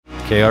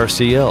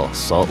KRCL,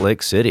 Salt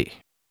Lake City.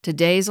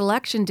 Today's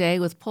Election Day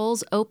with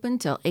polls open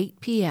till 8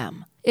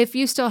 p.m. If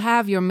you still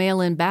have your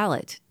mail-in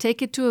ballot,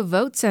 take it to a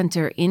vote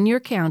center in your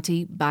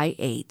county by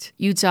 8.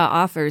 Utah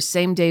offers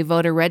same-day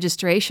voter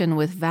registration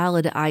with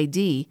valid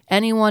ID.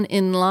 Anyone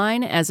in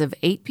line as of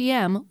 8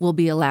 p.m. will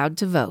be allowed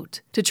to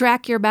vote. To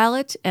track your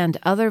ballot and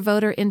other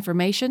voter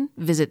information,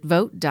 visit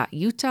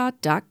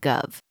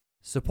vote.utah.gov.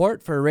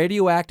 Support for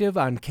Radioactive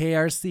on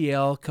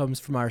KRCL comes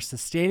from our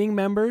sustaining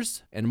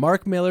members and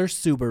Mark Miller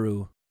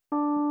Subaru.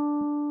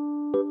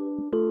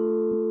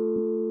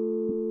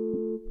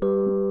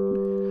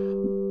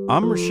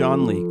 I'm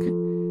Rashawn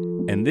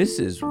Leak, and this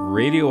is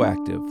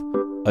Radioactive,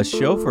 a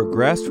show for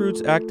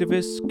grassroots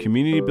activists,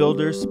 community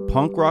builders,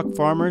 punk rock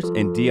farmers,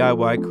 and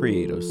DIY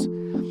creators.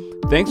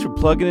 Thanks for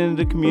plugging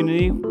into the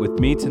community with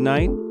me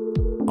tonight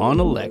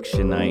on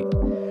election night.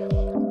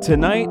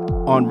 Tonight,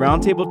 on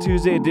Roundtable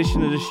Tuesday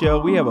edition of the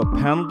show, we have a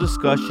panel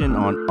discussion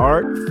on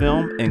art,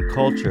 film, and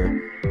culture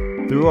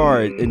through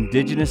our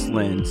indigenous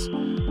lens.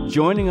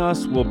 Joining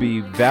us will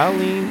be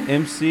Valine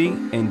MC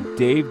and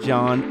Dave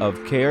John of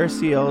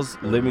KRCL's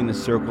Living the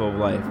Circle of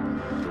Life.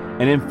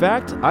 And in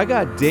fact, I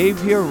got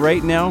Dave here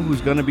right now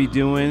who's going to be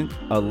doing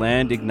a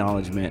land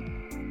acknowledgement.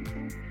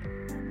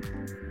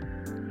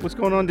 What's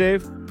going on,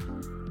 Dave?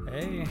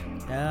 Hey,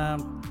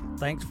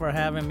 thanks for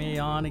having me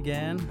on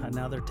again.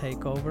 Another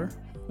takeover.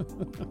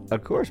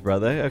 Of course,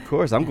 brother. Of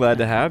course. I'm glad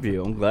to have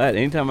you. I'm glad.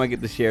 Anytime I get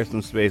to share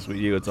some space with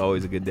you, it's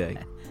always a good day.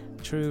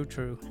 True.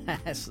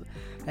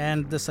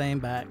 And the same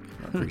back.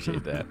 I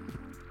appreciate that.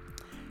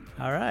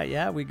 All right,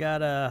 yeah, we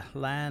got a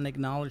land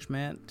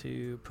acknowledgement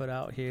to put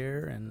out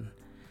here. And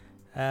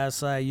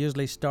as I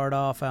usually start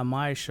off on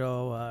my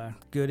show,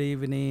 good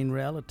evening,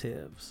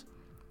 relatives.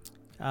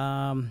 We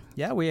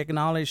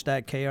acknowledge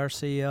that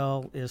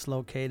KRCL is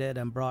located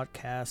and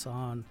broadcasts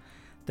on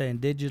the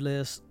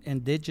indigenous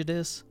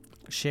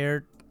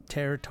shared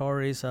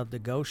territories of the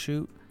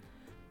Goshute,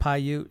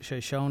 Paiute,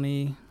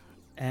 Shoshone,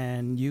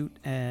 and Ute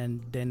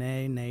and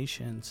Dene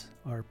nations,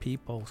 or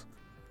peoples.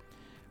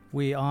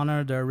 We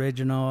honor the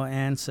original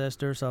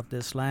ancestors of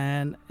this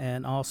land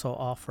and also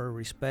offer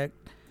respect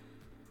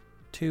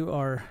to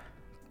our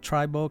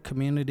tribal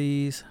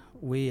communities.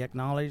 We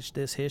acknowledge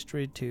this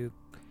history to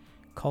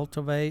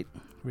cultivate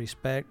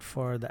respect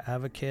for the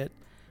advocate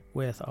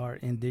with our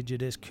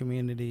indigenous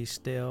communities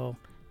still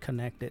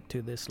connected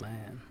to this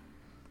land.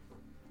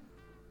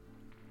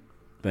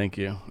 Thank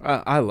you.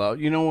 I love,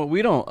 you know what,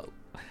 we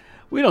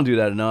don't do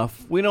that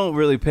enough. We don't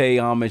really pay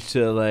homage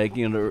to, like,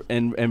 you know,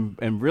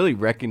 and really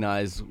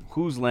recognize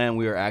whose land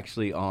we are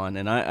actually on.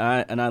 And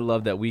I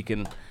love that we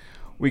can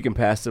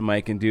pass the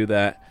mic and do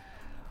that.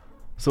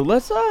 So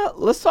let's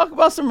talk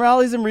about some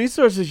rallies and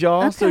resources,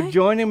 y'all. Okay. So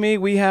joining me,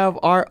 we have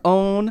our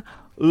own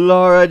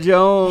Laura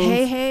Jones.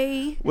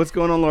 Hey. What's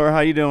going on, Laura? How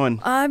you doing?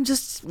 I'm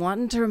just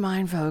wanting to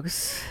remind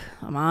folks,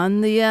 I'm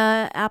on the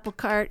apple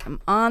cart.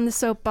 I'm on the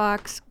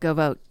soapbox. Go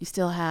vote. You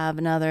still have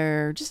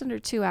just under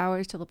 2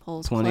 hours till the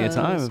polls close. Plenty of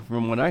time,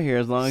 from what I hear,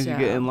 as long as you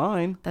get in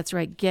line. That's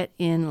right. Get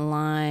in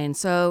line.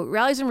 So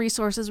rallies and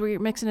resources, we're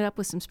mixing it up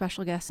with some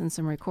special guests and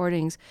some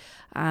recordings.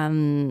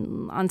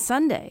 On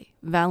Sunday,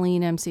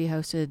 Valine MC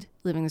hosted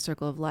Living the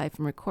Circle of Life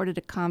and recorded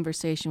a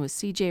conversation with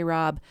CJ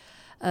Robb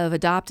of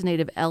Adopt a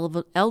Native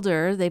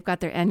Elder. They've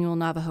got their annual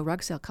Navajo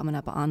rug sale coming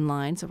up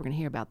online, so we're going to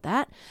hear about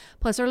that.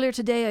 Plus, earlier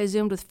today, I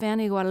Zoomed with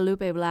Fanny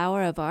Guadalupe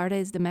Blauer of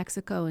Artes de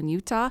Mexico in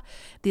Utah.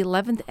 The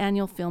 11th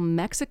annual Film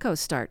Mexico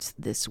starts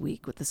this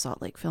week with the Salt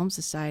Lake Film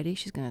Society.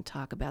 She's going to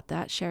talk about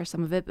that, share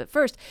some of it. But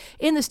first,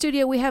 in the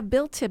studio, we have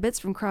Bill Tibbetts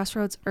from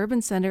Crossroads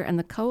Urban Center and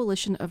the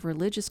Coalition of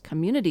Religious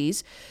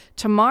Communities.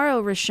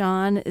 Tomorrow,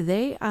 Rashawn,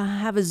 they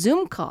have a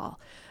Zoom call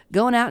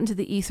going out into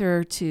the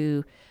ether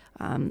to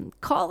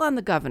call on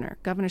the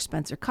Governor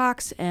Spencer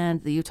Cox,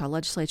 and the Utah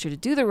legislature to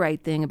do the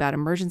right thing about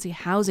emergency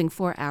housing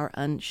for our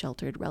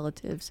unsheltered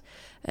relatives,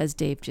 as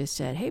Dave just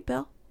said. Hey,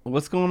 Bill.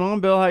 What's going on,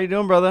 Bill? How you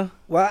doing, brother?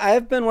 Well,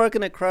 I've been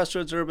working at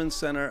Crossroads Urban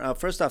Center.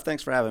 First off,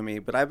 thanks for having me.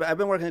 But I've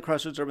been working at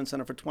Crossroads Urban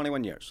Center for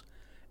 21 years.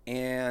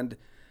 And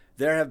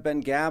there have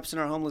been gaps in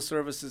our homeless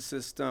services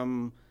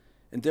system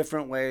in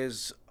different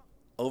ways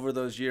over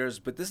those years.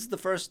 But this is the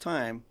first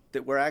time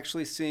that we're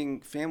actually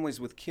seeing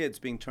families with kids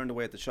being turned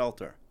away at the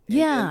shelter.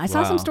 Yeah, I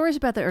saw some stories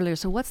about that earlier.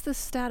 So what's the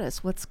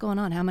status? What's going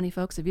on? How many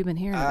folks have you been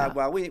hearing about?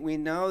 Well, we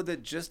know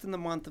that just in the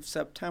month of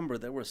September,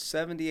 there were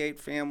 78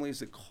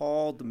 families that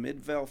called the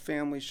Midvale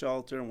Family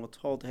Shelter and were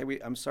told, hey,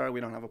 I'm sorry, we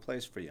don't have a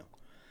place for you.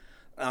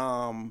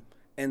 And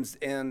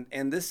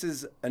this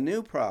is a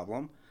new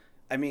problem.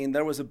 I mean,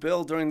 there was a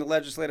bill during the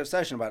legislative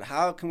session about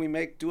how can we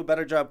do a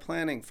better job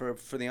planning for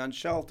the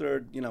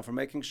unsheltered, for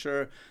making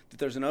sure that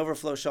there's an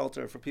overflow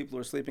shelter for people who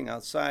are sleeping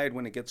outside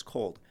when it gets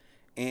cold.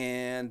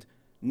 And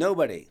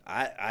nobody,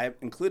 I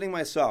including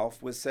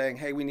myself, was saying,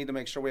 hey, we need to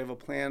make sure we have a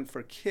plan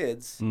for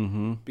kids,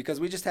 because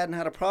we just hadn't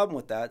had a problem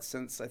with that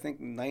since, I think,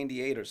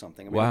 98 or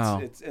something. I mean,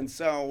 wow.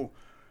 So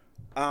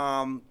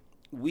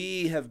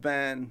we have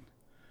been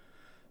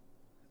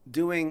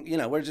doing,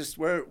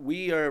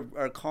 we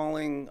are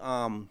calling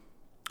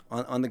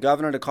on the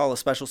governor to call a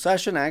special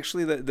session.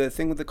 Actually, the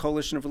thing with the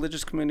Coalition of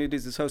Religious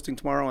Communities is hosting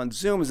tomorrow on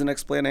Zoom is an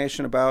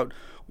explanation about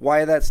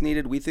why that's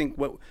needed. We think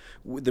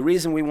the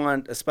reason we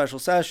want a special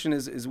session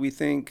is we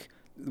think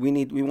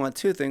we want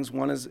two things.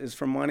 One is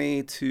for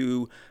money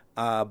to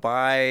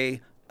buy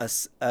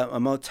a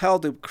motel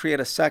to create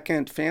a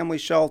second family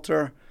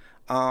shelter.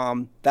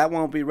 That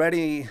won't be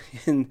ready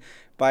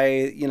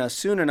by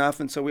soon enough,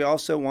 and so we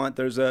also want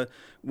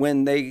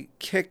when they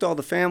kicked all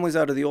the families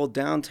out of the old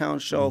downtown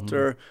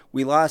shelter,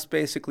 we lost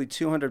basically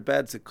 200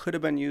 beds that could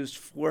have been used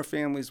for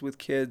families with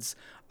kids.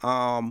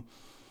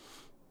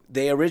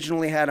 They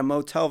originally had a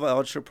motel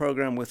voucher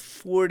program with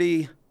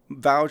 40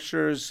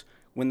 vouchers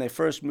when they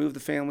first moved the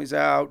families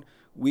out.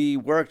 We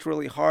worked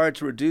really hard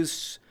to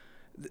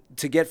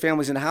get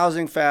families in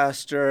housing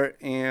faster,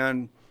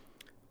 and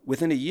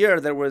within a year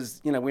there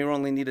was, we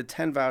only needed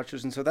 10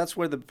 vouchers. And so that's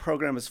where the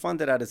program is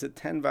funded is at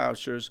 10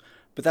 vouchers.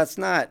 But that's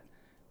not,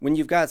 when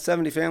you've got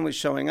 70 families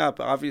showing up,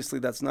 obviously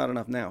that's not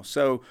enough now.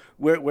 So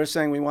we're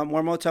saying we want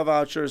more motel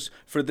vouchers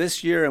for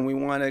this year, and we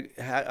want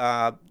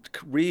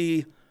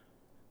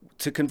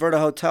to convert a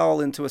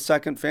hotel into a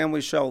second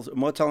family shelter,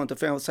 motel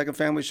into second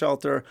family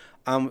shelter.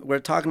 We're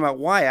talking about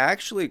why.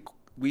 Actually,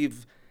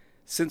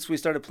 since we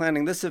started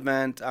planning this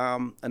event,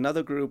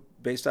 another group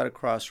based out of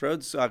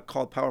Crossroads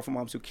called Powerful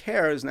Moms Who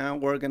Care is now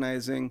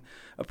organizing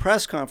a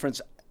press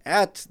conference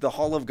at the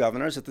Hall of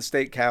Governors at the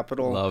state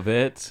capitol. Love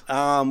it.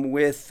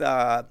 With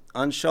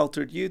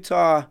Unsheltered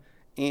Utah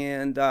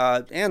and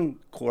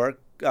Cork.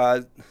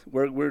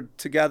 We're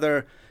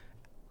together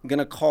going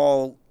to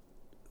call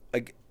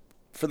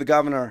for the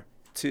governor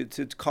to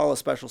call a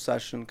special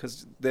session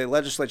because the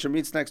legislature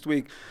meets next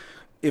week.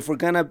 If we're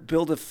going to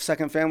build a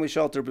second family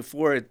shelter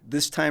before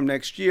this time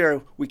next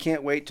year, we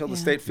can't wait till the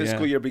state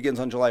fiscal year begins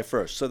on July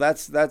 1st. So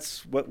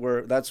that's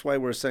why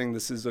we're saying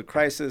this is a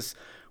crisis.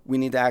 We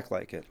need to act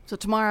like it. So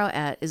tomorrow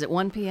is it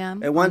 1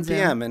 p.m.? At 1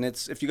 p.m. And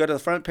if you go to the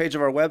front page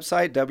of our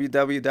website,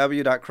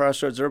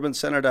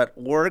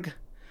 www.crossroadsurbancenter.org,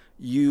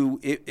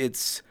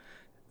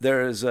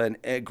 there's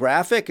a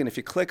graphic, and if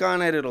you click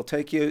on it, it'll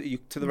take you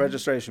to the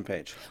registration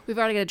page. We've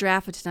already got a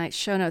draft of tonight's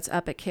show notes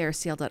up at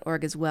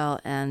krcl.org as well,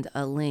 and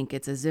a link.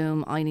 It's a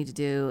Zoom. All you need to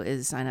do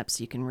is sign up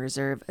so you can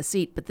reserve a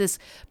seat. But this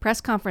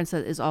press conference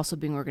is also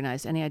being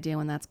organized. Any idea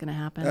when that's going to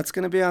happen? That's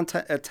going to be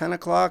at 10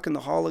 o'clock in the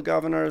Hall of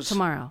Governors.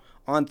 Tomorrow.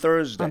 On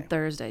Thursday. On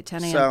Thursday,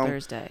 10 a.m.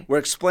 Thursday. We're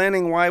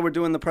explaining why we're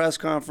doing the press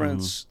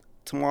conference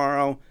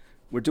tomorrow.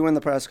 We're doing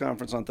the press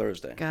conference on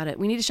Thursday. Got it.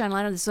 We need to shine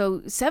light on this.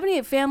 So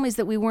 78 families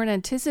that we weren't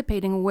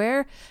anticipating,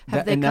 where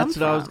have they come from? And that's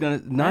what I was going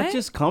to, not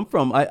just come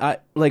from. I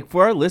like,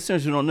 for our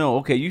listeners who don't know,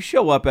 okay, you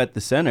show up at the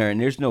center and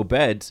there's no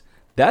beds.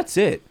 That's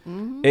it.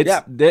 It's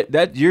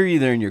that you're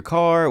either in your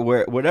car,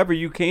 whatever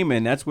you came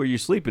in, that's where you're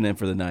sleeping in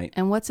for the night.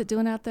 And what's it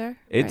doing out there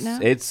right now?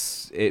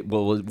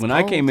 When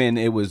I came in,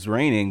 it was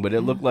raining, but it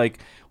looked like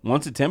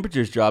once the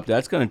temperatures drop,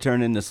 that's going to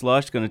turn into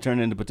slush, going to turn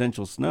into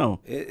potential snow.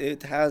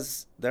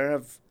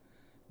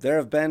 There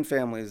have been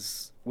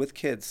families with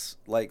kids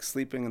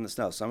sleeping in the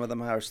snow. Some of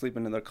them are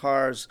sleeping in their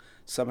cars.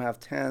 Some have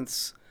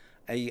tents.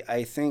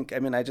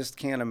 I just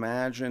can't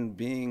imagine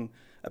being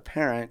a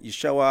parent. You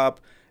show up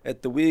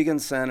at the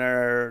Wiegand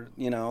Center,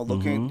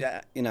 looking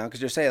at,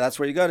 because you say that's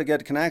where you go to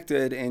get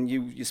connected, and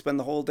you spend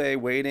the whole day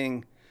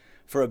waiting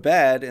for a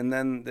bed, and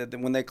then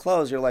when they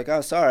close, you're like,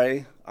 oh,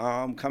 sorry,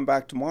 come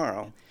back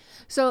tomorrow.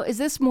 So is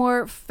this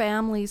more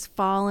families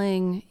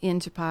falling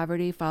into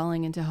poverty,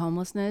 falling into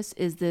homelessness?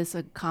 Is this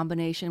a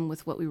combination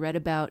with what we read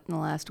about in the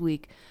last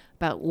week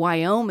about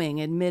Wyoming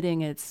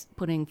admitting it's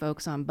putting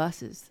folks on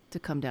buses to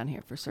come down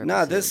here for services?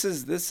 No, this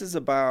is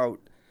about,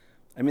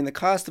 the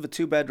cost of a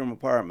 2-bedroom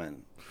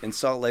apartment in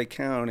Salt Lake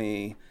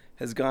County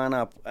has gone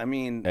up.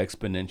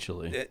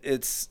 Exponentially.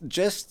 It's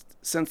just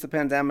since the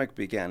pandemic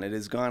began, it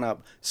has gone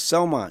up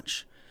so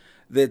much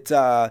that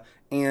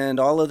and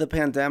all of the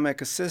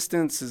pandemic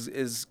assistance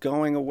is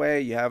going away.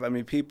 You have,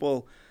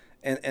 people,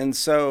 and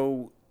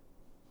so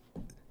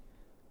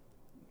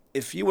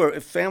if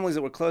families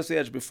that were close to the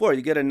edge before,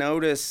 you get a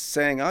notice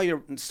saying, oh,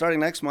 you're starting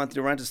next month,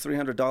 your rent is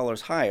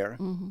 $300 higher.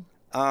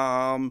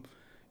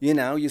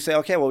 You say,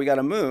 okay, well, we got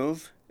to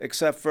move,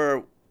 except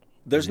for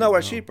there's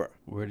nowhere cheaper.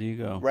 Where do you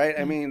go? Right?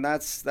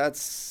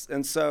 That's,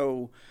 and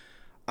so,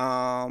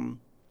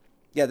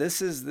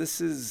 this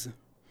is.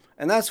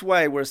 And that's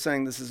why we're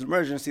saying this is an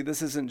emergency.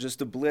 This isn't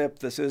just a blip.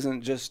 This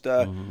isn't just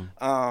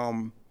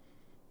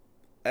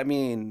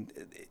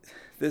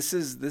this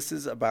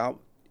is about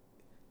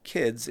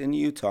kids in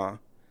Utah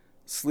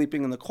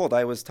sleeping in the cold.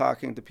 I was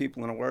talking to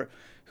people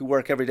who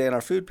work every day in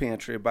our food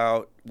pantry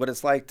about what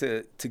it's like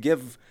to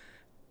give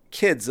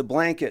kids a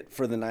blanket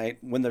for the night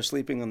when they're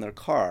sleeping in their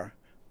car.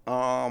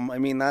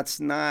 That's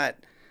not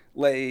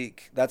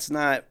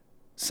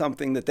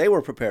something that they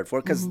were prepared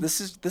for, because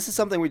this is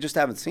something we just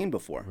haven't seen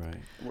before. Right.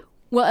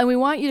 Well, and we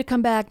want you to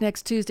come back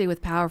next Tuesday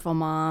with Powerful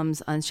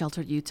Moms,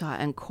 Unsheltered Utah,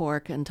 and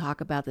Cork and talk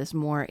about this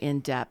more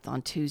in depth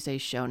on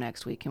Tuesday's show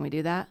next week. Can we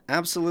do that?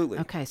 Absolutely.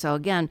 Okay, so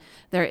again,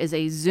 there is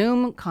a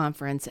Zoom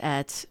conference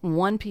at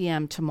 1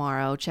 p.m.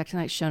 tomorrow. Check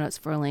tonight's show notes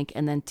for a link.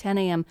 And then 10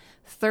 a.m.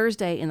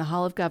 Thursday in the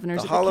Hall of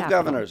Governors. The Hall of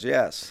Governors,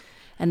 yes.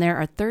 And there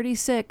are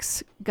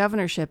 36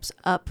 governorships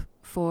up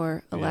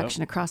for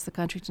election across the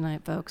country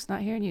tonight, folks.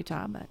 Not here in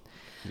Utah, but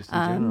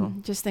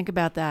just think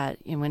about that.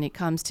 And when it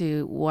comes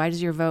to why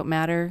does your vote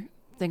matter,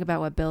 think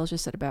about what Bill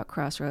just said about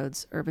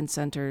Crossroads, Urban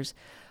Centers,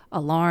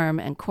 Alarm,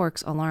 and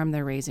Cork's Alarm.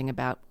 They're raising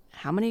about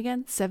how many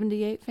again?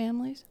 78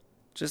 families?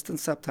 Just in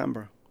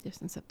September.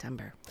 Just in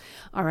September.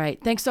 All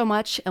right. Thanks so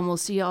much. And we'll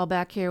see you all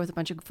back here with a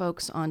bunch of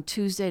folks on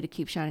Tuesday to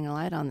keep shining a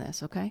light on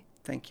this, okay?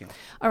 Thank you.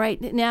 All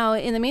right. Now,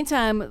 in the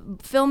meantime,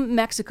 Film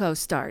Mexico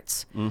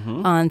starts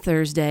on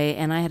Thursday,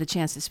 and I had a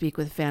chance to speak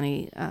with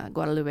Fanny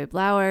Guadalupe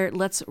Blauer.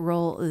 Let's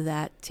roll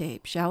that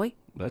tape, shall we?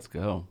 Let's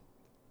go.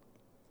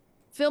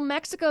 Film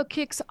Mexico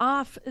kicks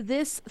off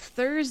this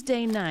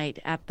Thursday night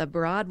at the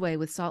Broadway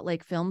with Salt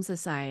Lake Film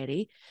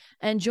Society.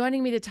 And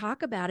joining me to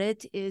talk about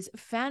it is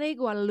Fanny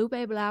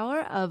Guadalupe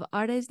Blauer of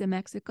Artes de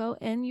Mexico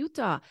in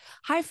Utah.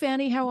 Hi,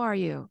 Fanny. How are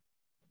you?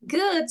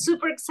 Good.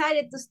 Super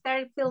excited to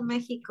start Film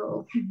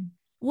Mexico.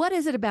 What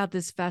is it about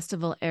this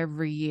festival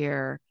every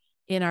year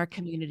in our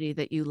community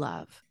that you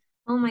love?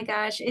 Oh my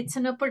gosh, it's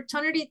an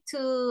opportunity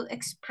to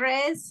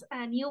express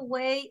a new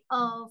way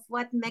of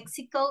what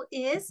Mexico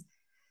is.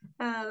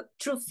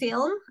 Through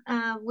film,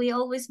 we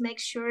always make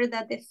sure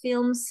that the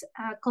films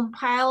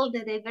compile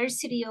the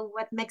diversity of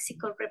what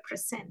Mexico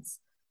represents.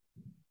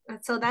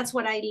 So that's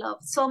what I love.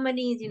 So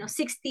many,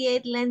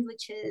 68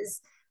 languages,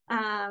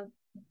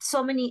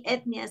 so many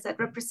ethnias that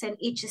represent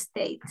each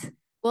state.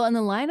 Well, and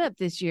the lineup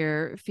this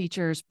year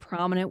features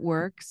prominent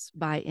works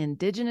by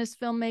Indigenous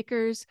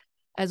filmmakers,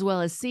 as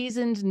well as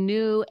seasoned,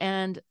 new,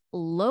 and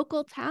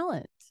local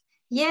talent.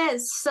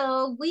 Yes,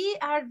 so we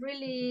are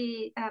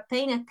really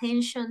paying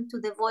attention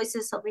to the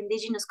voices of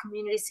Indigenous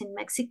communities in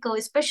Mexico,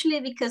 especially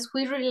because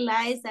we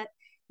realize that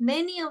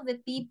many of the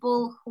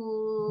people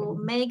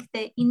who make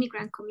the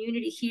immigrant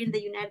community here in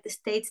the United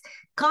States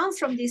come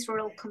from these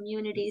rural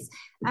communities.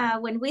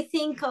 When we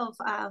think of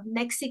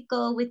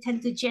Mexico, we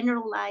tend to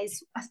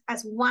generalize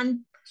as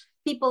one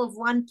people of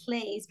one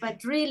place,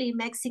 but really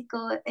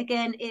Mexico,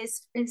 again,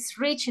 is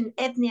rich in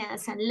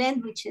ethnias and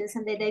languages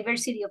and the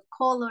diversity of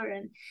color.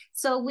 And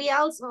so we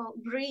also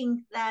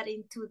bring that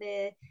into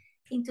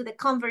the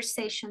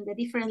conversation, the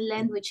different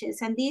languages.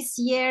 And this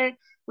year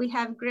we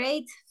have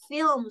great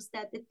films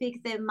that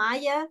depict the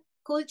Maya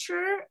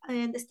culture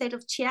in the state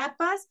of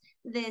Chiapas,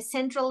 the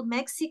central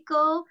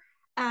Mexico,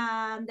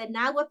 the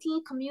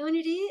Nahuatl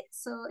community.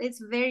 So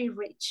it's very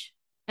rich.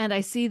 And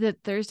I see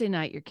that Thursday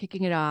night you're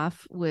kicking it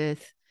off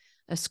with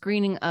a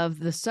screening of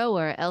The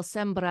Sower, El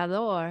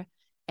Sembrador,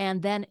 and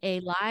then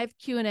a live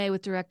Q&A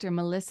with director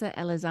Melissa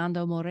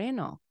Elizondo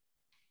Moreno.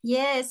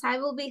 Yes, I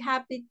will be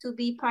happy to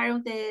be part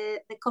of the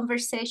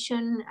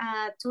conversation,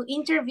 to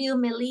interview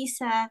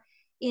Melissa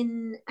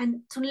and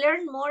to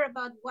learn more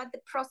about what the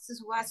process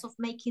was of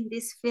making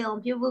this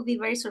film. You will be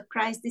very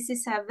surprised. This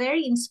is a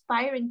very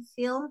inspiring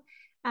film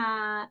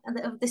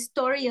of the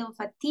story of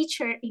a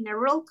teacher in a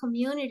rural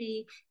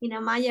community in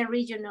a Maya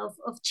region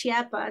of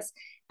Chiapas,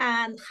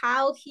 and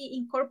how he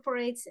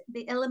incorporates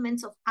the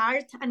elements of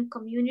art and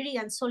community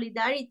and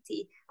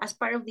solidarity as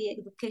part of the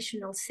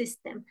educational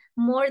system,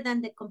 more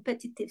than the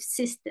competitive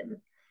system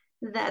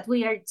that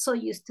we are so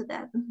used to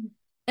that.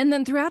 And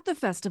then throughout the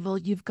festival,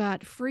 you've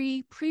got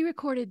free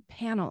pre-recorded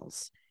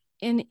panels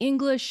in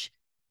English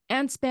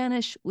and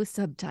Spanish with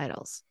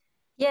subtitles.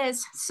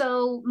 Yes,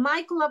 so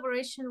my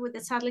collaboration with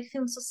the Salt Lake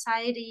Film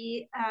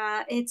Society,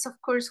 it's of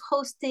course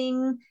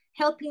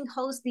helping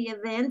host the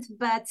event.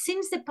 But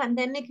since the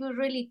pandemic, we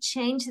really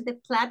changed the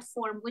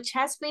platform, which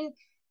has been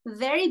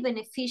very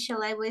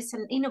beneficial, I was,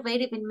 and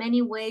innovative in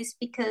many ways,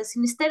 because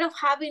instead of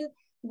having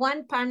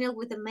one panel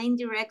with the main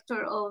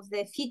director of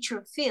the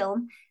feature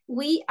film,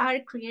 we are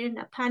creating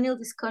a panel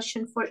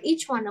discussion for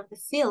each one of the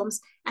films,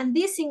 and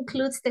this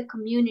includes the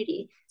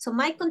community. So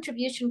my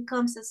contribution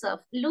comes as of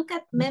look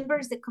at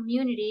members of the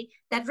community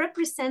that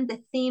represent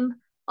the theme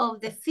of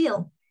the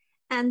film,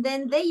 and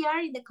then they are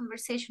in the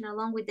conversation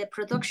along with the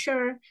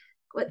production,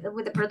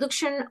 with the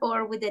production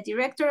or with the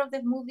director of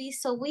the movie.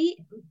 So we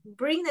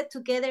bring that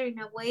together in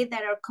a way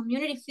that our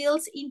community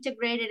feels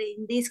integrated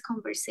in this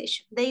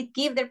conversation. They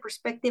give their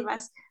perspective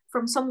as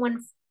from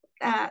someone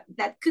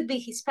that could be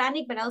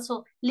Hispanic, but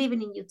also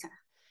living in Utah.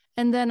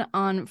 And then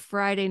on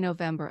Friday,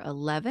 November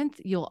 11th,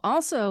 you'll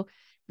also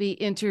be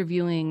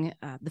interviewing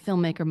the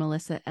filmmaker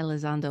Melissa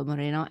Elizondo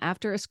Moreno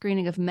after a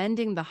screening of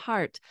Mending the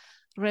Heart,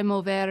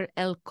 Remover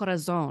el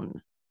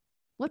Corazón.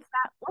 What's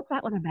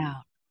that one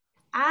about?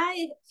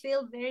 I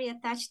feel very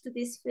attached to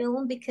this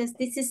film because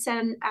this is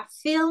a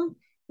film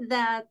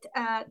that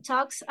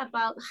talks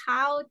about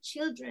how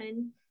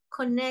children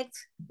connect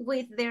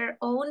with their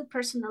own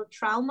personal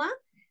trauma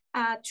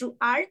through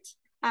art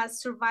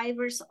as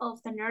survivors of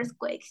an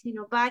earthquake.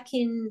 Back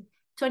in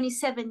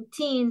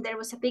 2017, there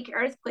was a big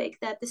earthquake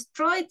that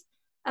destroyed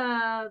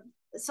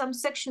some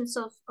sections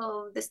of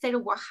the state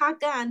of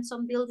Oaxaca, and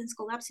some buildings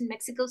collapsed in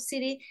Mexico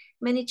City.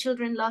 Many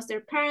children lost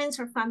their parents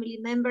or family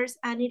members,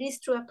 and it is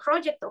through a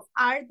project of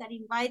art that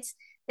invites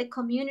the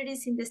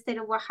communities in the state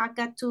of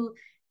Oaxaca to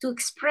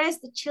express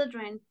the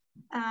children,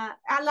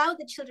 allow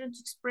the children to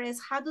express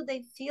how do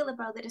they feel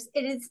about it.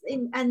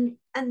 And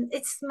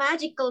it's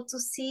magical to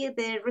see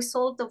the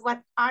result of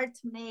what art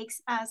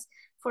makes us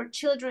for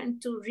children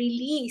to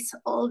release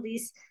all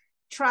this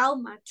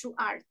trauma through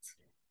art.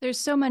 There's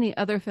so many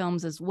other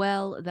films as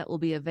well that will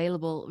be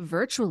available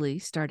virtually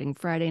starting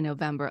Friday,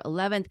 November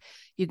 11th.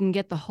 You can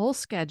get the whole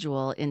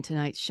schedule in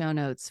tonight's show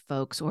notes,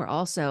 folks, or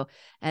also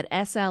at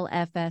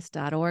slfs.org/Film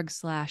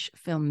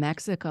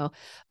Mexico.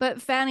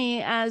 But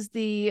Fanny, as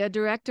the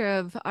director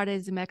of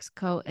Artes de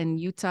Mexico in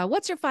Utah,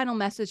 what's your final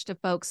message to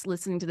folks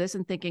listening to this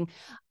and thinking,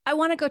 I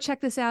want to go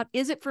check this out?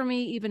 Is it for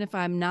me, even if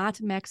I'm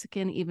not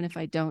Mexican, even if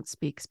I don't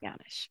speak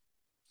Spanish?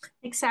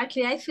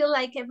 Exactly. I feel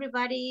like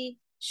everybody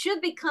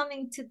should be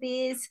coming to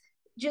this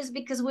just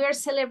because we are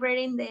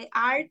celebrating the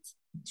art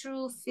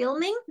through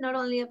filming, not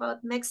only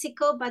about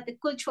Mexico, but the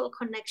cultural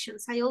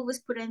connections. I always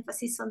put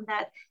emphasis on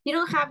that. You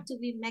don't have to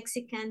be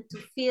Mexican to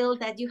feel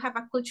that you have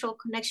a cultural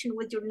connection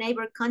with your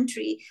neighbor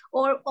country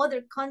or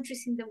other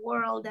countries in the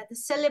world that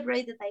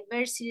celebrate the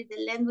diversity,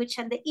 the language,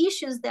 and the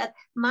issues that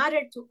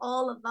matter to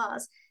all of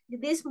us.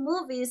 These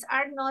movies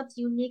are not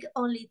unique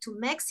only to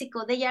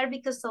Mexico. They are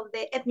because of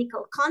the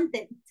ethnical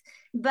content,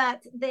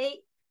 but they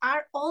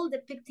are all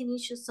depicting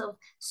issues of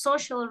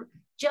social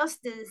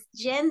justice,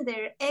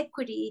 gender,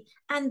 equity,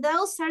 and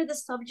those are the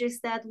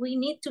subjects that we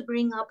need to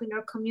bring up in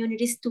our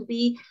communities to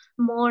be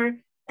more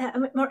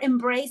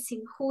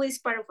embracing who is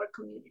part of our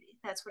community.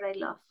 That's what I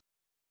love.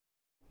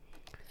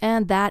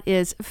 And that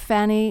is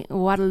Fanny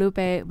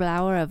Guadalupe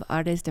Blauer of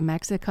Artes de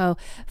Mexico.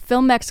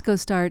 Film Mexico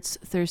starts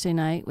Thursday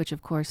night, which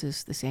of course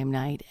is the same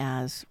night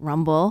as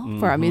Rumble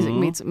for our Music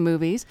Meets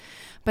Movies.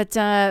 But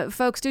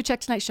folks, do check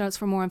tonight's show notes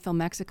for more on Film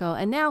Mexico.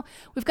 And now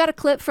we've got a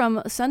clip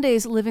from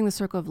Sunday's Living the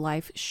Circle of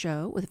Life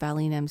show with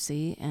Valine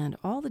MC and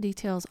all the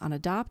details on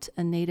Adopt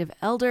a Native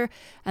Elder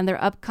and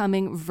their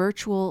upcoming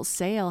virtual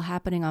sale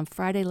happening on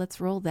Friday.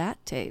 Let's roll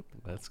that tape.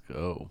 Let's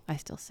go. I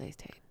still say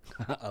tape.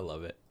 I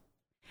love it.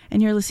 And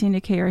you're listening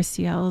to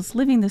KRCL's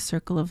Living the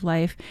Circle of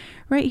Life,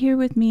 right here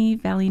with me,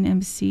 Valine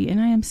MC.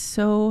 And I am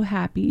so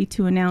happy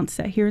to announce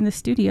that here in the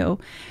studio,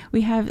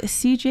 we have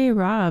CJ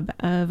Robb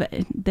of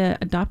the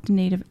Adopt a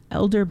Native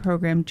Elder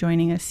program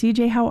joining us.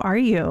 CJ, how are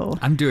you?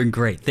 I'm doing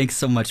great. Thanks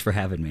so much for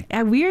having me.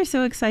 We are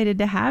so excited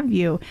to have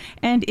you.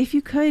 And if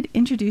you could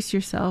introduce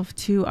yourself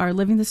to our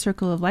Living the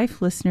Circle of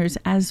Life listeners,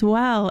 as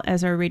well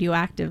as our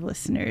radioactive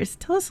listeners.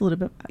 Tell us a little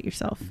bit about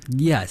yourself.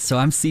 Yeah, so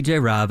I'm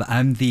CJ Robb.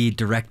 I'm the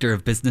Director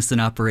of Business and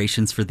Operations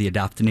for the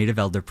Adopt a Native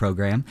Elder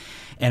program.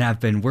 And I've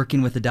been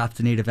working with Adopt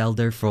a Native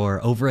Elder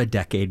for over a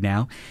decade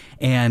now.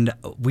 And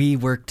we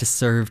work to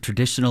serve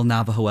traditional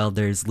Navajo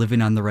elders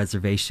living on the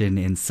reservation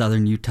in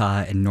southern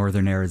Utah and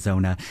northern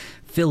Arizona,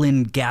 fill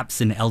in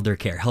gaps in elder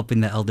care, helping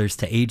the elders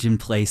to age in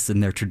place in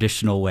their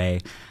traditional way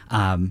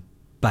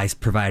by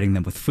providing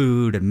them with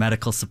food and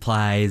medical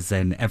supplies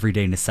and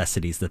everyday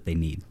necessities that they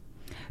need.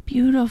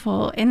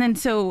 Beautiful. And then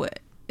so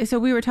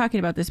we were talking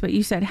about this, but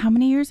you said, how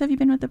many years have you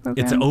been with the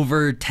program? It's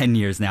over 10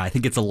 years now. I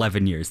think it's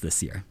 11 years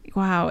this year.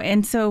 Wow.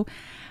 And so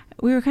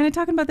we were kind of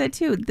talking about that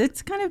too.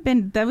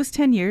 That was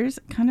 10 years,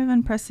 kind of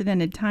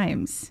unprecedented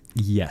times.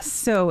 Yes.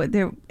 So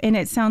and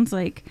it sounds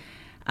like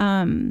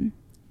the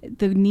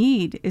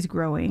need is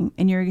growing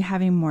and you're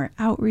having more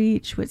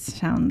outreach, which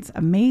sounds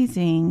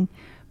amazing.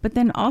 But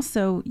then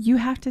also you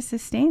have to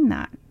sustain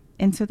that,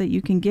 and so that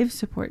you can give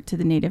support to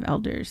the Native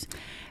elders.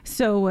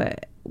 So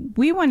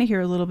we want to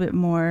hear a little bit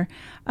more.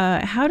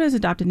 How does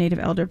Adopt a Native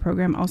Elder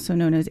program, also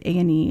known as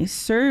A&E,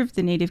 serve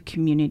the Native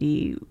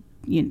community,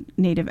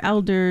 Native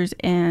elders?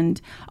 And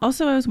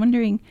also I was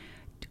wondering,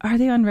 are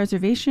they on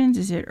reservations?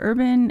 Is it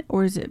urban,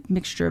 or is it a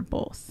mixture of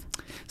both?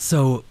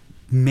 So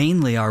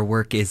mainly our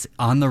work is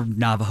on the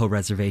Navajo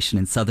reservation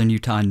in southern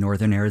Utah and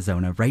northern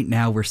Arizona. Right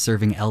now we're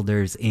serving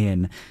elders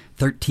in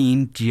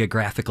 13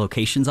 geographic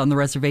locations on the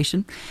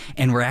reservation,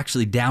 and we're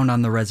actually down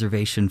on the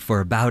reservation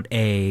for about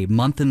a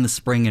month in the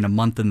spring and a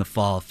month in the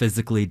fall,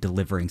 physically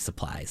delivering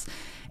supplies.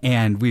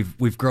 And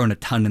we've grown a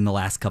ton in the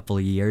last couple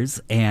of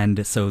years.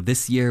 And so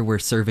this year we're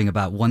serving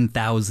about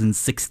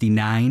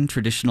 1,069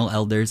 traditional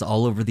elders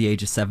all over the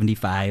age of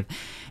 75.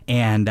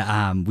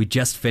 And we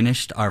just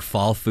finished our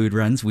fall food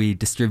runs. We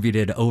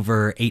distributed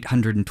over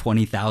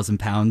 820,000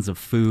 pounds of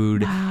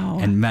food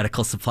and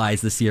medical supplies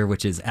this year,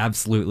 which is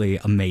absolutely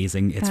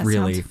amazing. It's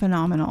really sounds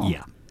phenomenal.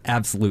 Yeah.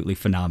 Absolutely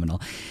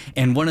phenomenal.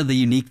 And one of the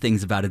unique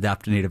things about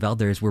Adopt a Native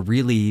Elder is we're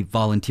really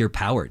volunteer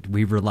powered.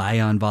 We rely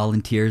on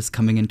volunteers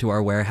coming into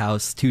our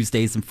warehouse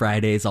Tuesdays and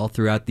Fridays all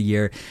throughout the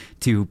year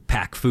to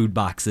pack food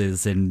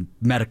boxes and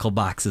medical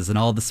boxes and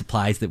all the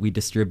supplies that we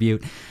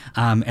distribute.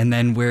 And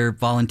then we're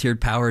volunteer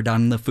powered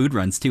on the food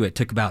runs too. It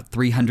took about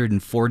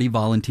 340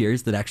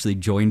 volunteers that actually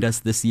joined us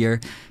this year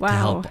to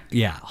help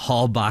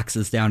haul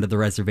boxes down to the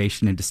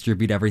reservation and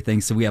distribute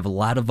everything. So we have a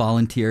lot of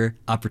volunteer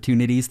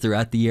opportunities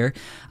throughout the year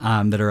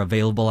that that are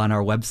available on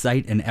our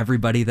website, and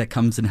everybody that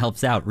comes and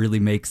helps out really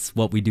makes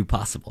what we do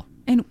possible.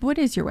 And what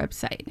is your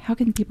website? How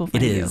can people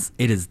find you?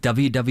 It is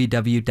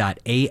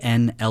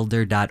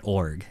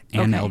www.anelder.org,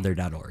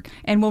 anelder.org.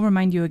 And we'll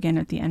remind you again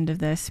at the end of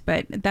this,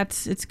 but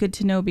it's good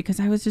to know, because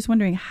I was just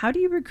wondering, how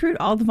do you recruit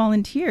all the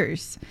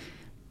volunteers?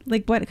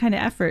 Like, what kind of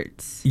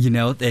efforts?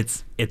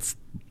 It's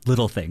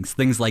little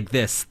things like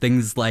this,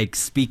 things like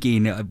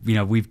speaking.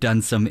 We've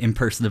done some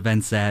in-person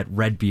events at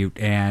Red Butte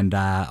and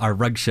our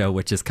rug show,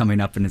 which is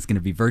coming up and is going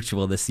to be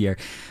virtual this year.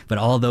 But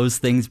all those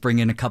things bring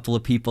in a couple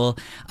of people.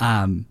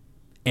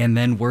 And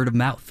then word of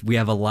mouth. We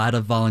have a lot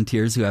of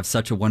volunteers who have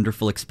such a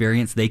wonderful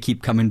experience. They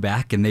keep coming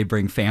back, and they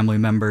bring family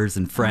members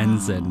and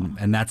friends,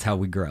 and that's how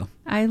we grow.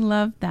 I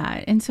love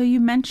that. And so you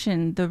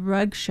mentioned the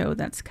rug show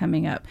that's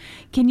coming up.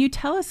 Can you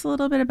tell us a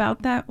little bit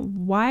about that?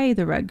 Why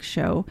the rug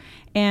show?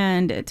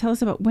 And tell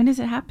us about when is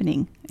it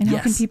happening and how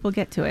can people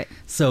get to it?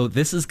 So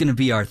this is going to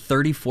be our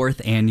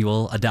 34th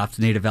annual Adopt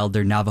a Native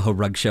Elder Navajo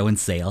Rug Show and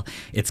Sale.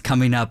 It's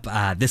coming up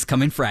this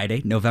coming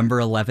Friday, November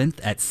 11th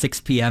at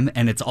 6 p.m.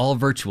 and it's all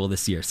virtual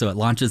this year. So it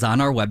launches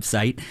on our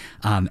website,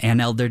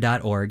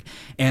 anelder.org.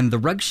 And the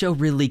rug show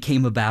really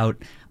came about.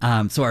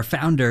 So our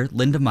founder,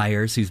 Linda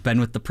Myers, who's been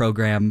with the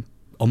program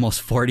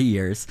almost 40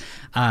 years,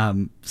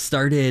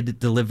 started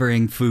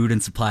delivering food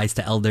and supplies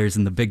to elders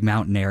in the Big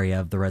Mountain area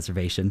of the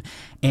reservation.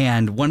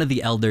 And one of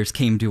the elders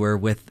came to her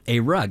with a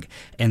rug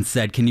and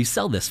said, "Can you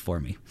sell this for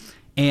me?"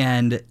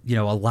 And,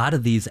 a lot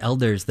of these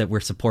elders that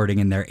we're supporting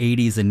in their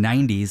 80s and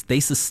 90s,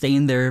 they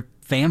sustain their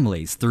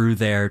families through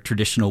their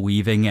traditional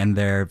weaving and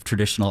their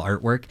traditional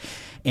artwork,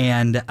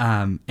 and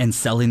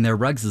selling their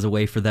rugs is a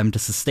way for them to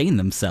sustain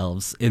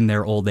themselves in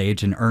their old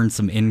age and earn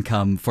some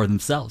income for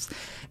themselves.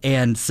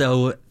 And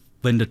so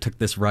Linda took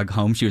this rug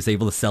home. She was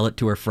able to sell it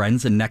to her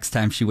friends, and next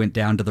time she went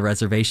down to the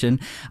reservation,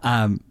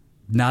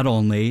 not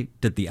only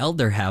did the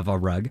elder have a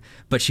rug,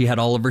 but she had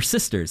all of her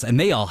sisters, and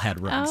they all had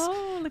rugs.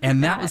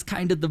 And that was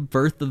kind of the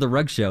birth of the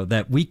rug show,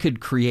 that we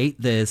could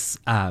create this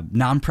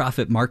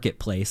nonprofit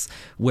marketplace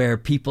where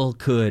people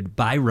could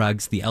buy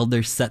rugs. The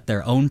elders set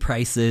their own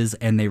prices,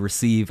 and they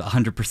receive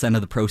 100%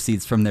 of the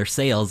proceeds from their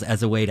sales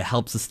as a way to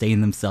help sustain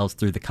themselves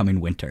through the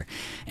coming winter.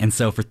 And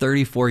so for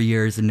 34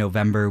 years in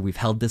November, we've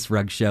held this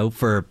rug show.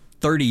 For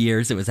 30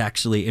 years, it was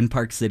actually in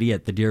Park City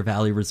at the Deer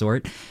Valley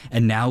Resort.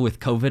 And now with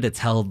COVID, it's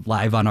held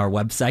live on our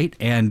website.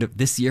 And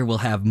this year we'll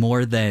have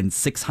more than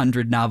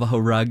 600 Navajo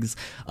rugs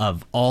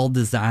of all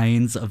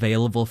designs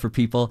available for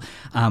people.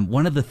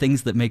 One of the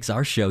things that makes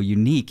our show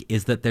unique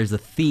is that there's a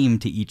theme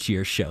to each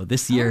year's show.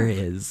 This year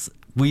is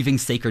Weaving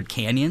Sacred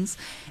Canyons.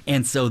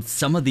 And so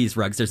some of these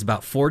rugs, there's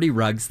about 40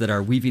 rugs that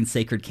are Weaving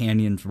Sacred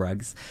Canyons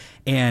rugs.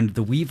 And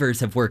the weavers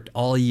have worked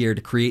all year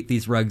to create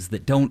these rugs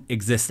that don't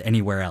exist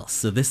anywhere else.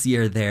 So this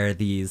year they're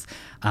these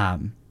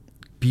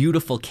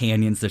beautiful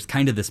canyons. There's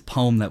kind of this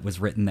poem that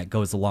was written that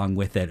goes along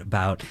with it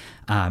about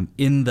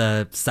in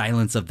the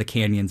silence of the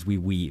canyons we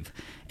weave.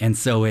 And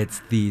so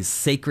it's these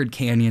sacred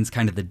canyons,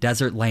 kind of the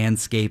desert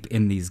landscape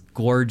in these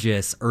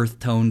gorgeous earth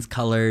tones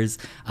colors.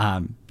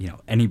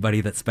 Anybody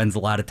that spends a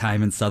lot of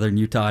time in southern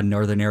Utah and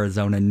northern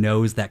Arizona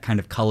knows that kind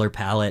of color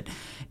palette.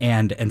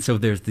 And so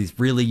there's these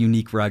really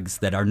unique rugs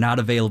that are not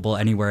available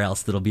anywhere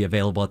else that'll be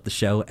available at the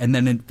show. And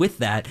then with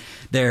that,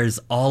 there's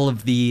all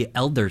of the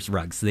elders'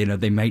 rugs.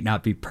 They might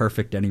not be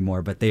perfect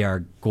anymore, but they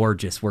are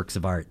gorgeous works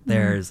of art.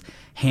 There's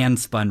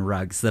hand-spun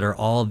rugs that are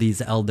all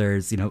these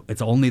elders.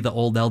 It's only the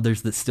old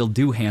elders that still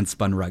do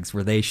hand-spun rugs,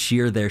 where they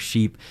shear their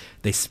sheep,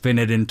 they spin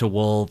it into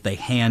wool, they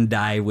hand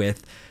dye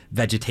with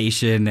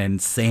vegetation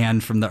and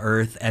sand from the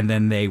earth, and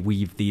then they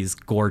weave these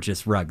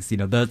gorgeous rugs.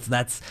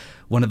 That's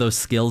one of those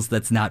skills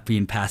that's not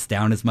being passed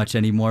down as much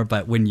anymore,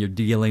 but when you're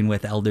dealing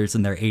with elders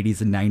in their 80s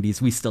and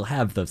 90s, we still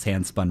have those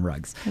hand-spun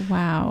rugs.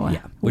 Wow.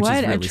 Yeah, which what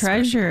is really a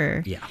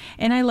treasure. Special. Yeah.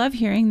 And I love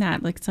hearing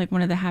that. It's like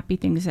one of the happy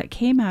things that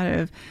came out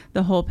of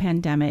the whole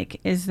pandemic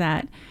is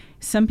that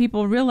some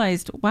people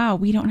realized, wow,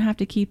 we don't have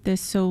to keep this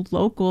so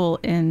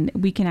local, and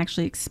we can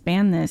actually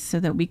expand this so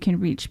that we can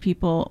reach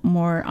people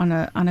more on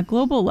a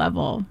global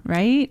level,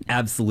 right?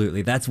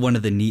 Absolutely. That's one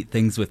of the neat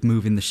things with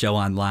moving the show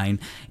online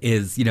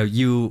is,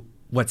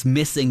 what's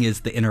missing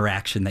is the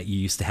interaction that you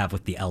used to have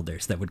with the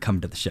elders that would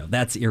come to the show.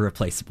 That's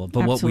irreplaceable.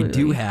 But Absolutely. What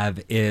we do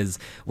have is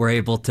we're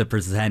able to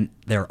present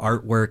their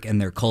artwork and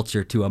their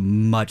culture to a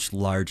much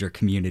larger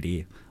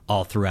community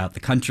all throughout the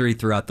country,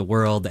 throughout the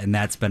world, and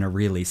that's been a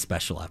really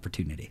special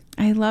opportunity.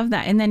 I love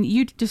that. And then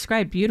you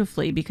described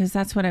beautifully, because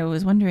that's what I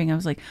was wondering. I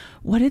was like,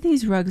 what do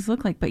these rugs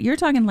look like? But you're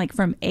talking like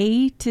from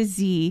A to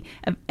Z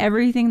of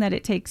everything that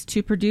it takes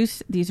to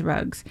produce these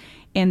rugs,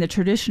 and the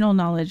traditional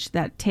knowledge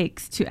that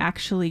takes to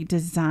actually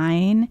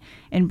design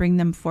and bring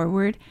them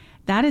forward.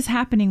 That is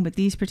happening with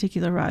these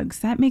particular rugs.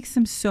 That makes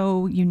them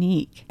so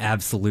unique.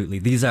 Absolutely.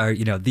 These are,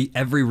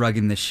 every rug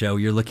in this show,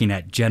 you're looking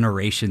at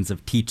generations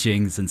of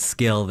teachings and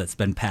skill that's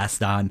been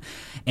passed on.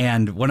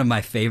 And one of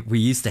my favorite, we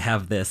used to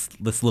have this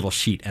little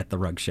sheet at the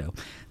rug show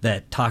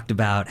that talked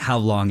about how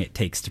long it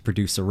takes to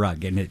produce a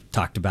rug. And it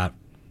talked about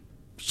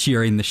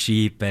shearing the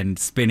sheep and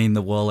spinning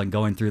the wool and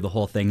going through the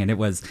whole thing. And it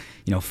was,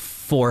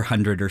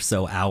 400 or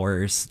so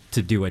hours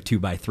to do a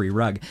 2x3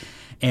 rug.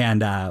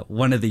 And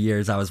one of the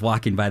years I was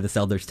walking by this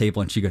elder's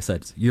table and she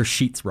said, "Your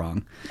sheet's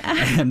wrong."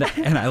 and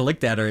I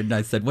looked at her and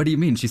I said, "What do you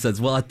mean?" She says,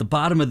 "Well, at the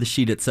bottom of the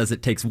sheet it says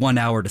it takes 1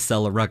 hour to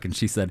sell a rug." And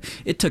she said,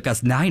 "It took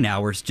us 9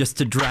 hours just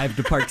to drive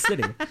to Park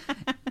City."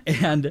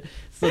 And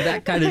so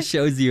that kind of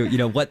shows you,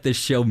 what this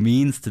show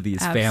means to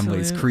these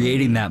families, Absolutely.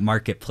 creating that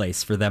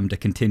marketplace for them to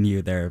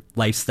continue their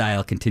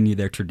lifestyle, continue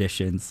their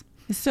traditions.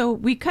 So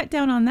we cut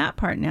down on that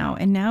part now,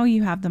 and now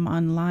you have them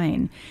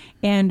online.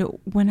 And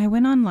when I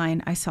went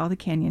online, I saw the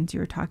canyons you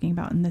were talking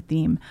about in the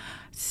theme.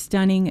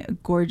 Stunning,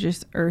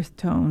 gorgeous earth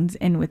tones,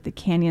 and with the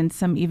canyons,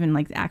 some even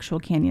like the actual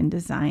canyon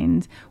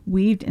designs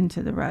weaved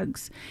into the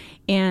rugs.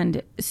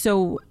 And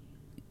so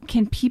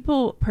can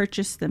people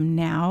purchase them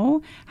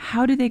now?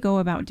 How do they go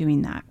about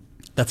doing that?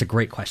 That's a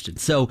great question.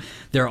 So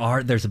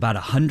there's about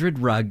 100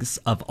 rugs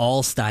of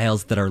all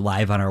styles that are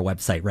live on our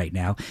website right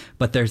now,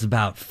 but there's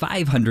about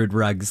 500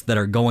 rugs that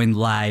are going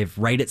live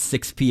right at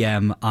 6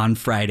 p.m. on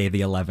Friday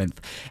the 11th,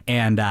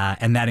 and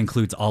that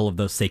includes all of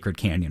those Sacred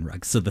Canyon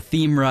rugs. So the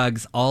theme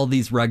rugs, all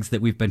these rugs that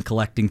we've been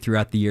collecting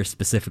throughout the year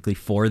specifically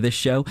for this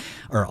show,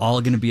 are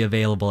all going to be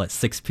available at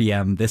 6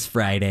 p.m. this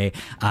Friday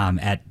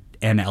at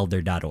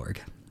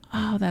nelder.org.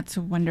 Oh, that's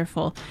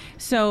wonderful.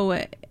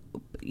 So,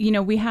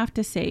 we have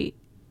to say,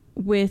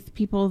 with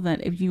people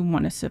that if you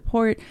want to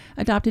support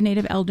Adopt a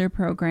Native Elder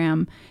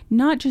program,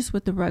 not just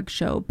with the rug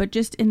show, but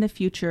just in the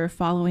future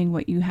following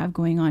what you have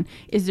going on,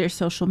 is there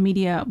social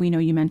media? We know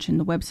you mentioned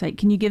the website.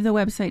 Can you give the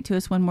website to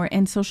us one more,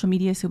 and social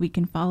media, so we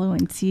can follow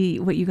and see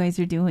what you guys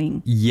are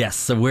doing? Yes,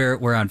 so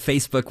we're on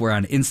Facebook, we're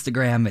on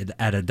Instagram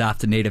at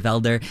Adopt a Native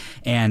Elder,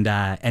 and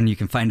you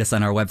can find us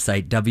on our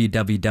website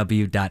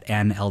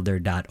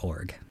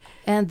www.nelder.org.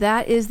 And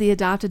that is the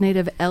Adopt a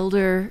Native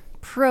Elder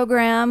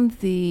program,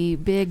 the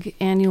big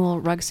annual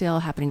rug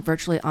sale happening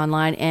virtually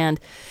online. And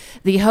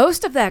the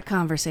host of that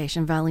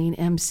conversation, Valine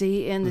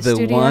MC, in the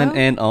studio. The one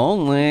and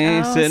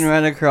only, sitting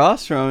right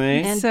across from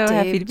me. And So Dave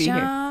happy to be here.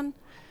 John.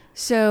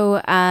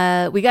 So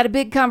we got a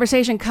big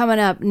conversation coming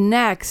up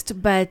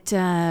next, but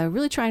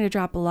really trying to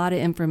drop a lot of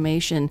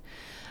information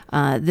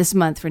this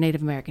month for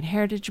Native American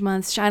Heritage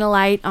Month, shine a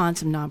light on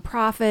some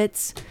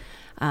nonprofits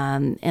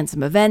and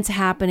some events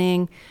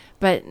happening.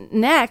 But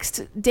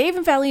next, Dave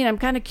and Valine, I'm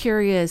kind of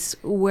curious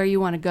where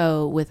you want to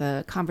go with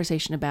a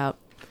conversation about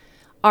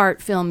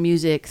art, film,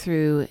 music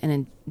through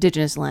an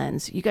Indigenous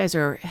lens. You guys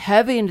are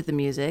heavy into the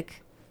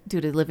music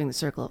due to living the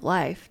circle of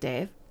life,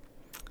 Dave.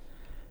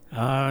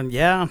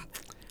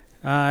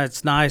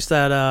 It's nice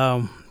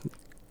that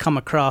come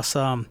across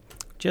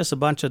just a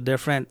bunch of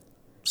different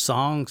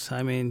songs,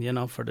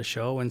 for the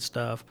show and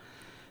stuff.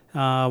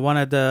 One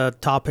of the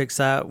topics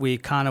that we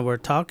kind of were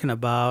talking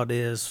about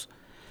is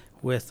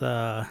with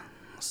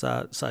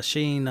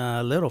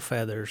Sacheen Little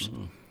Feathers,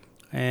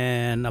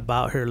 and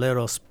about her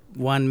little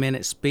 1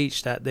 minute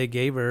speech that they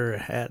gave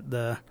her at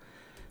the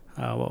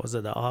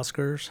the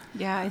Oscars?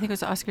 Yeah, I think it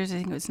was Oscars. I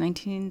think it was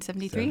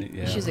 1973.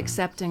 Yeah. She's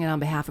accepting it on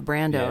behalf of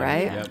Brando,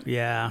 right?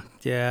 Yeah.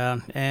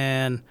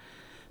 And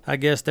I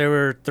guess there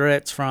were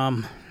threats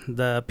from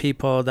the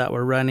people that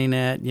were running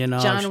it,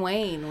 John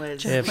Wayne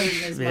was putting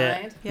his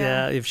mind.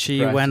 if she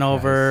Christ went Christ.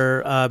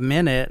 over a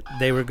minute,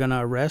 they were going to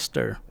arrest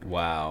her.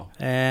 Wow.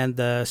 And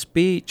the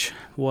speech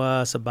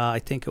was about, I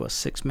think it was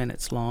 6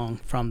 minutes long,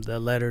 from the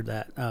letter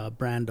that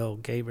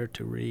Brando gave her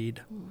to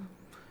read.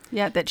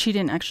 Yeah, that she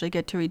didn't actually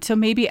get to read. So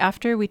maybe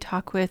after we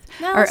talk with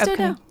No, our let's do it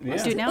now. Yeah.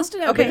 Let's do it now? Let's do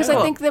that Okay, because cool.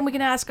 I think then we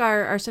can ask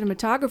our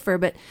cinematographer.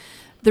 But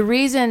the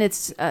reason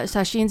it's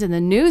Sacheen's in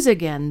the news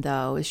again,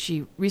 though, is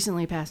she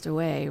recently passed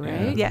away,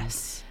 right?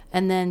 Yes.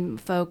 And then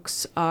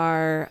folks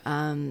are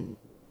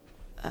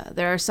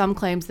there are some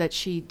claims that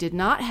she did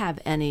not have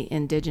any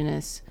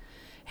Indigenous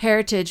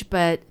heritage,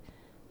 but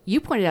you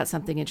pointed out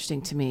something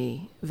interesting to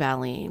me,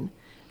 Valine,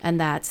 and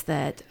that's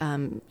that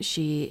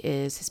she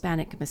is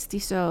Hispanic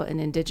Mestizo and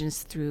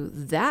Indigenous through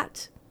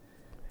that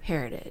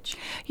heritage.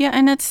 Yeah,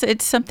 and it's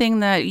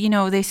something that,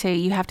 they say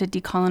you have to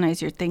decolonize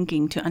your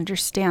thinking to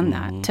understand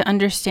that, to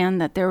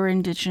understand that there were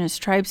Indigenous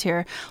tribes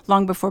here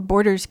long before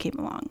borders came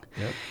along.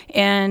 Yep.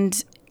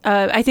 And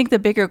I think the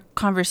bigger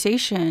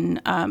conversation,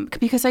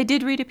 because I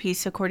did read a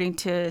piece according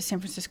to San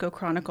Francisco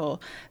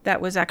Chronicle that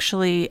was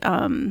actually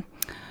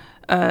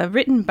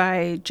written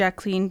by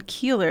Jacqueline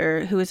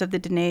Keeler, who is of the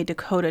Dene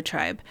Dakota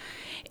tribe.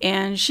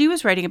 And she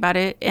was writing about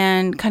it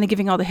and kind of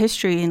giving all the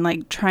history and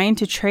like trying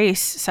to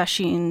trace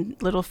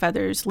Sacheen Little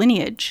Feather's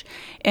lineage.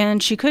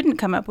 And she couldn't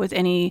come up with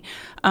any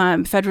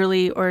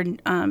federally or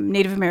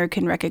Native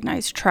American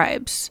recognized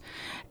tribes.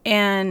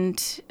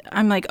 And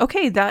I'm like,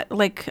 okay,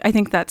 I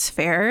think that's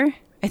fair.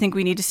 I think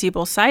we need to see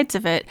both sides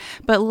of it.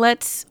 But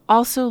let's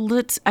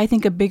I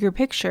think a bigger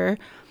picture,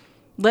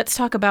 let's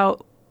talk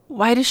about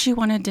why does she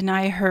want to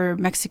deny her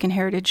Mexican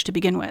heritage to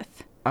begin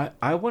with?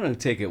 I want to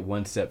take it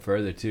one step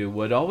further, too.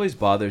 What always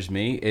bothers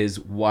me is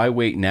why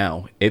wait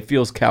now? It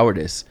feels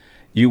cowardice.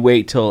 You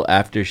wait till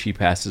after she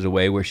passes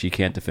away where she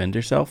can't defend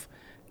herself,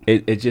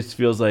 It just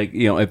feels like,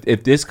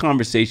 if this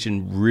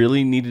conversation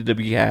really needed to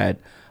be had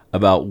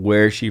about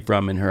where is she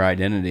from and her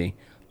identity,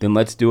 then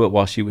let's do it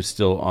while she was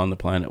still on the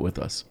planet with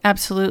us.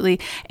 Absolutely.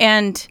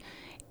 And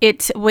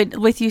it's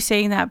with you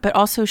saying that, but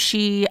also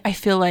I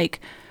feel like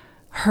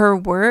her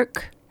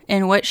work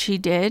and what she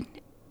did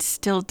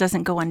still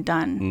doesn't go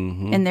undone.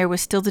 Mm-hmm. And there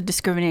was still the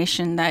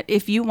discrimination that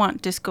if you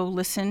want, just go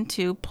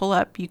pull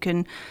up, you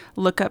can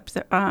look up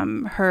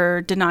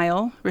her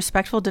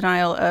respectful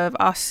denial of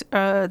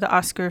the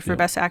Oscar for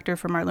Best Actor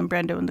for Marlon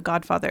Brando in The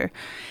Godfather.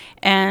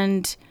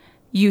 And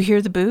you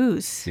hear the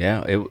boos.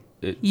 Yeah.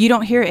 You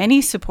don't hear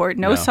any support,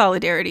 no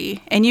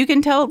solidarity. And you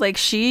can tell, like,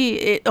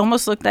 it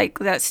almost looked like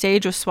that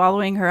stage was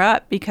swallowing her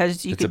up,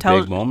 because you could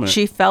tell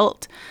she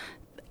felt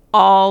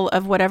all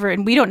of whatever.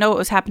 And we don't know what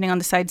was happening on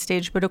the side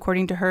stage, but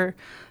according to her,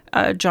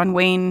 John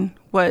Wayne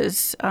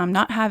was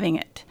not having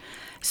it.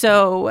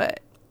 So,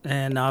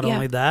 and not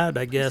only that,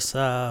 I guess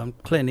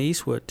Clint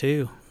Eastwood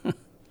too.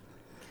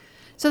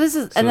 So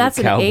that's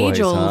an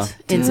age-old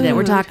incident.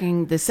 We're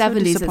talking the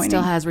 70s that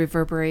still has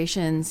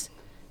reverberations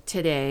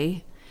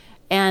today.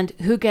 And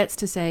who gets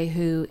to say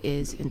who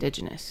is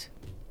indigenous?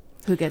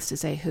 Who gets to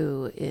say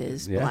who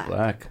is black?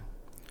 Black.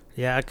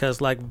 Yeah, because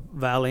like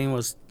Valine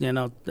was,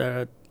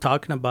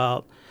 talking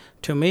about,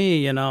 to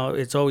me,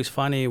 it's always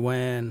funny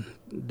when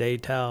they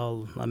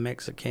tell a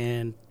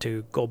Mexican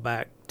to go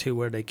back to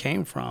where they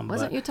came from.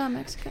 Wasn't Utah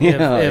Mexican?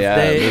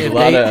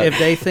 If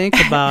they think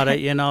about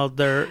it,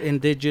 they're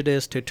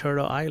indigenous to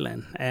Turtle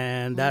Island.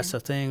 And that's the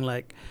thing,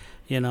 like,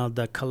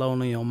 the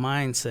colonial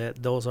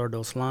mindset, those are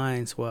those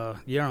lines. Well,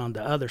 you're on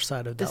the other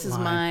side of that line. This is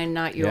mine,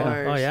 not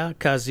yours. Oh, yeah,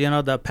 because,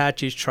 the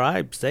Apache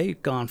tribes,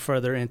 they've gone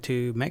further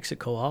into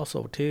Mexico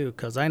also, too,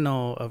 because I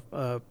know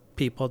of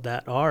people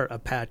that are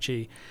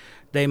Apache.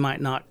 They might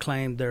not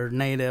claim they're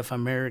Native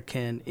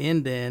American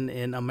Indian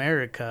in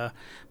America,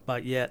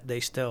 but yet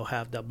they still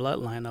have the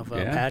bloodline of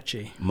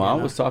Apache.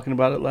 Mom was talking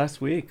about it last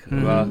week.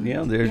 About,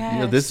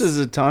 this is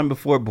a time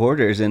before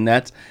borders, and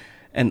that's...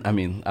 And I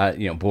mean,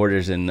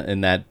 borders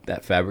and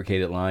that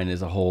fabricated line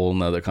is a whole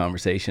nother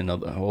conversation, a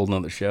whole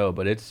nother show.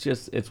 But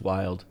it's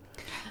wild.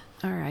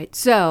 All right.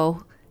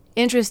 So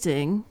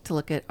interesting to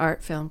look at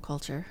art, film,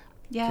 culture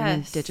through an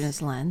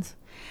indigenous lens.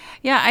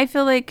 Yeah, I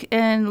feel like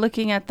in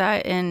looking at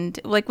that, and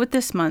like with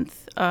this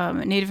month,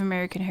 Native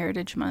American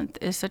Heritage Month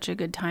is such a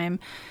good time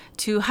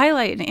to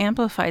highlight and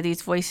amplify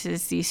these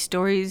voices, these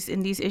stories,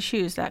 and these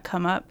issues that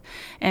come up,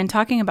 and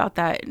talking about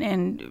that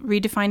and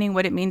redefining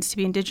what it means to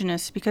be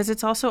indigenous. Because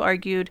it's also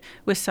argued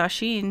with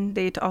Sasheen,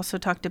 they also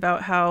talked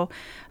about how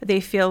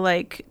they feel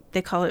like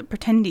they call it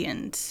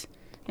pretendians.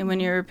 And when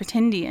you're a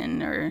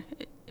pretendian or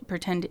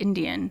pretend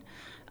Indian,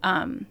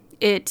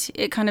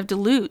 it kind of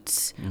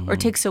dilutes or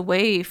takes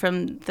away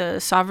from the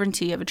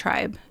sovereignty of a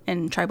tribe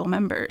and tribal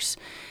members.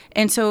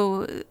 And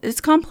so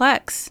it's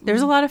complex.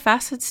 There's a lot of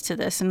facets to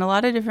this and a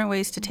lot of different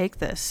ways to take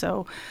this.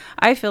 So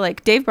I feel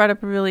like Dave brought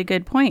up a really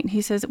good point.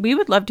 He says, we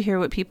would love to hear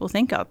what people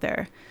think out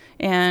there,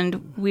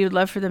 and we would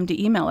love for them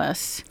to email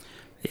us.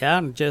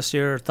 Yeah, just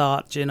your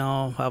thoughts,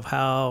 of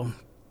how,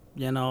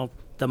 the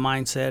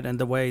mindset and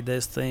the way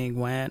this thing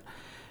went.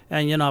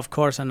 And, of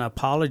course, an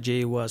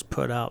apology was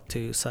put out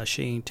to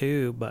Sasheen,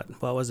 too.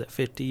 But what was it,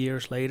 50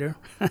 years later?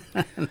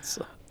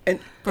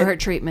 For her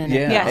treatment.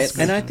 Yeah. Yes.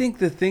 And I think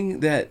the thing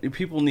that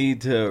people need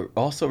to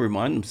also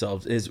remind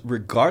themselves is,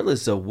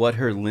 regardless of what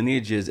her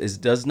lineage is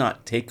does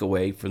not take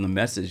away from the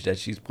message that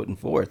she's putting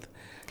forth.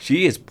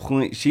 She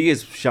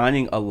is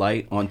shining a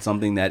light on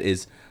something that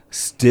is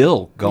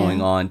still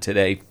going on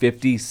today,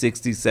 50,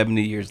 60,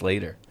 70 years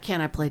later. Can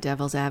I play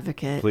devil's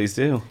advocate? Please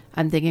do.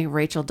 I'm thinking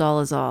Rachel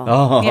Dolezal.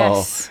 Oh.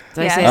 Yes.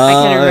 So I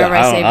can't remember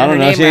I say I don't her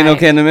know. name She ain't no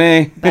kin to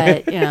me.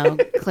 But,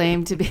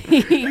 claimed to be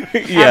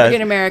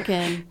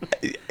African-American.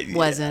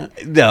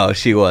 Wasn't. No,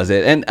 she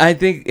wasn't. And I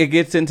think it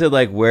gets into,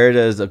 like, where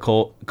does a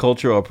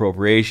cultural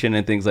appropriation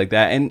and things like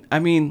that. And, I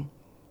mean...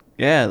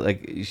 Yeah,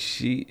 like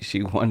she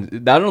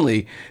wanted. Not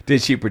only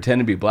did she pretend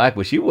to be black,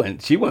 but she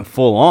went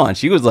full on.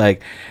 She was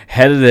like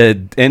head of the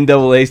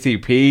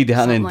NAACP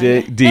down Something in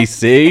like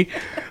DC.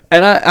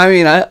 And I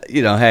mean,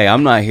 hey,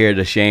 I'm not here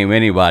to shame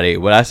anybody,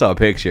 but I saw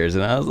pictures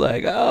and I was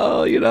like,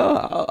 oh,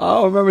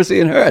 I remember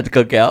seeing her at the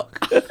cookout.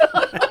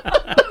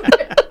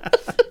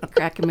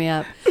 Cracking me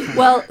up.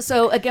 Well,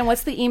 so again,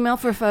 what's the email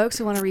for folks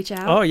who want to reach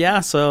out? Oh yeah,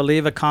 so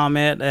leave a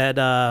comment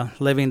at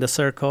Living the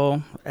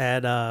Circle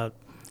at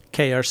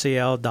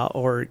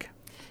krcl.org.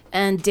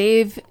 And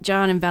Dave,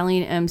 John, and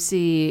Valine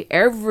MC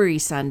every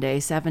Sunday,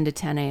 7 to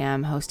 10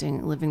 a.m.,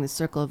 hosting Living the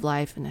Circle of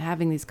Life and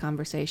having these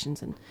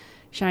conversations and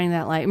shining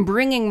that light and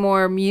bringing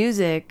more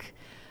music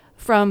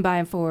from, by,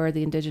 and for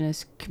the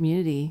Indigenous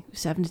community,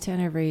 7 to 10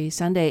 every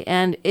Sunday.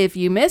 And if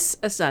you miss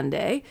a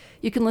Sunday,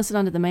 you can listen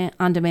on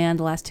demand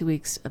the last 2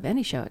 weeks of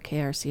any show at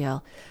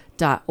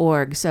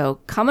krcl.org. So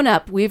coming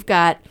up, we've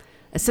got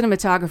a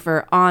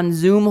cinematographer on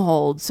Zoom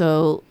hold.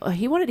 So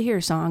he wanted to hear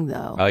a song,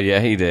 though. Oh, yeah,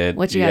 he did.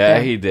 What you got there?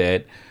 Yeah, he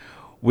did.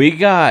 We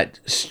got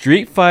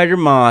Street Fighter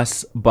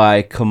Moss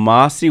by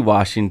Kamasi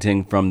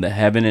Washington from the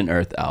Heaven and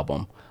Earth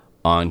album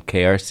on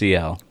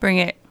KRCL. Bring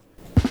it.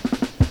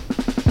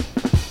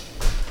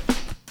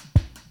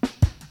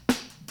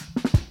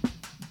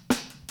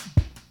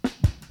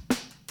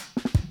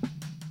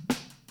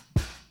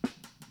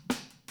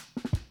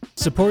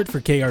 Support for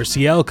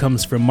KRCL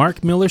comes from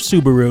Mark Miller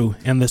Subaru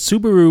and the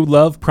Subaru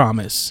Love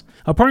Promise,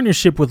 a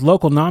partnership with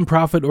local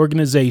nonprofit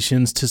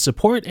organizations to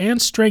support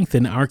and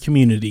strengthen our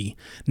community.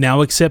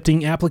 Now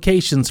accepting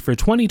applications for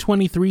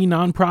 2023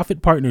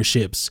 nonprofit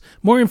partnerships.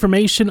 More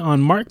information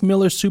on Mark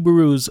Miller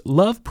Subaru's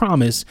Love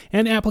Promise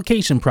and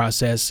application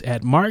process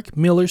at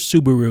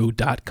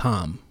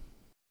markmillersubaru.com.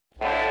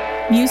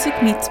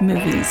 Music Meets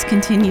Movies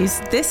continues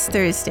this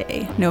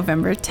Thursday,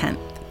 November 10th,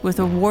 with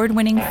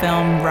award-winning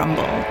film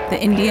Rumble, The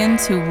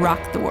Indians Who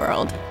Rocked the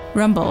World.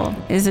 Rumble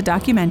is a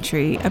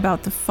documentary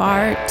about the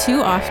far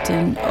too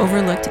often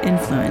overlooked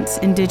influence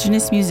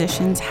Indigenous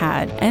musicians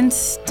had and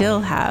still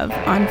have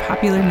on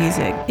popular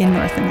music in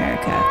North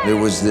America. There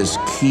was this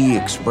key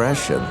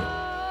expression,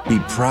 be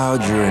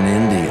proud you're an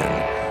Indian,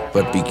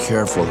 but be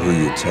careful who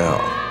you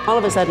tell. All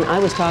of a sudden, I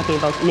was talking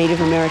about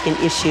Native American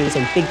issues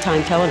on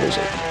big-time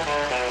television.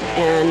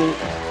 And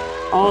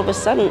all of a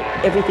sudden,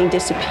 everything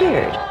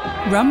disappeared.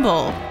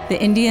 Rumble, The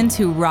Indians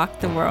Who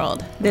Rocked the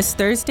World, this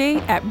Thursday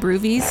at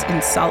Broovies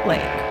in Salt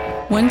Lake.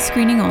 One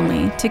screening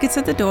only. Tickets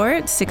at the door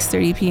at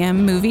 6:30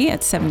 p.m., movie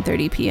at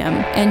 7:30 p.m.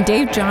 And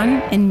Dave,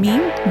 John, and me,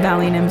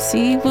 Valiant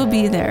MC, will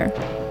be there.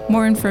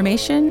 More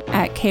information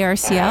at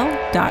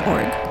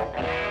krcl.org.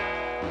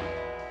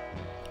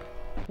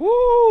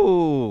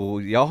 Woo!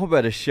 Y'all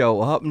better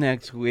show up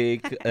next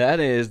week.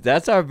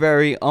 That's our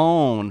very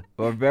own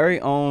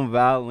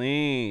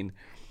Valine.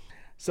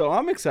 So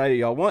I'm excited,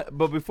 y'all.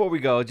 But before we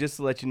go, just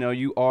to let you know,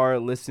 you are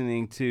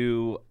listening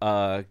to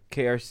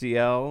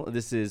KRCL.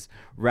 This is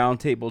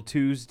Roundtable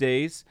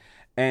Tuesdays.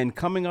 And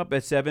coming up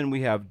at 7,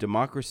 we have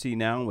Democracy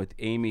Now! With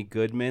Amy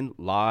Goodman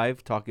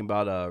live talking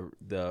about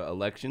the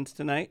elections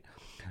tonight.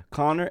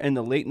 Connor and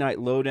the Late Night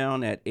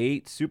Lowdown at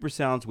 8. Super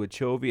Sounds with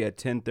Chovy at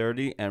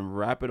 10:30. And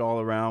Wrap It All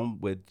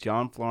Around with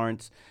John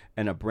Florence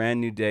and A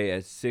Brand New Day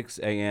at 6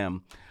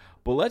 a.m.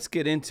 But let's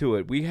get into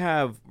it. We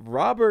have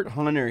Robert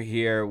Hunter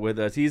here with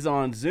us. He's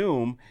on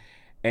Zoom,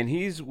 and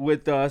he's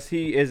with us.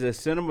 He is a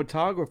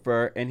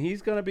cinematographer, and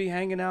he's going to be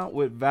hanging out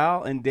with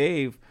Val and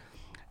Dave.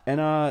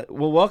 And,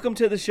 well, welcome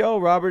to the show,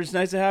 Robert. It's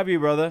nice to have you,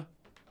 brother.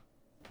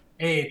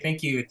 Hey,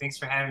 thank you. Thanks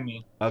for having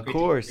me. Of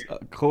course.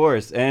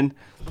 And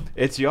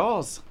it's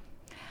y'all's.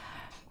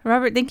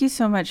 Robert, thank you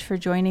so much for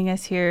joining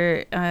us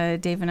here.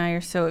 Dave and I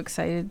are so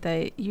excited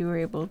that you were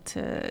able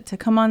to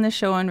come on the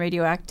show on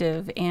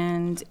Radioactive,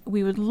 and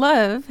we would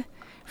love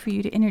for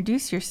you to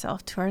introduce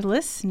yourself to our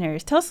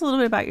listeners. Tell us a little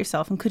bit about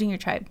yourself, including your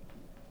tribe.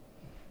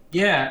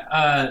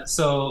 Yeah,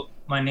 so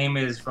my name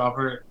is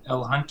Robert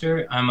L.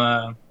 Hunter. I'm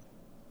a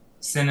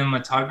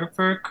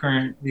cinematographer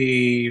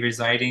currently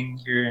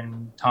residing here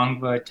in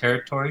Tongva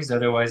Territories,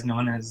 otherwise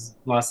known as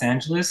Los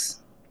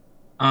Angeles.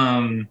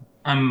 I'm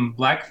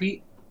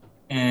Blackfeet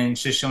and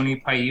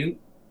Shoshone Paiute,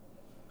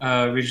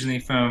 originally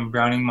from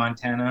Browning,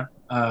 Montana.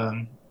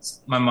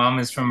 My mom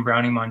is from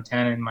Browning,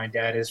 Montana, and my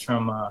dad is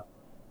from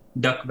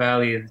Duck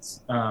Valley.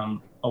 It's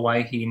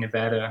Owyhee,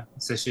 Nevada.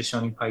 It's a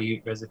Shoshone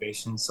Paiute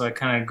reservation. So I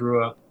kind of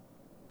grew up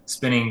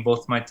spending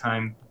both my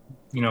time,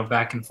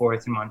 back and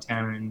forth in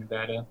Montana and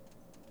Nevada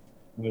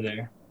over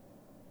there.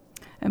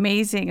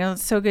 Amazing.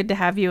 It's so good to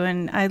have you.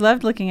 And I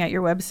loved looking at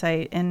your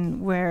website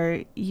and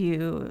where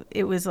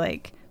it was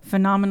like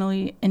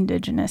phenomenally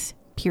Indigenous,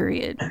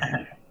 period.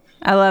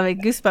 I love it.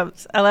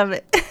 Goosebumps. I love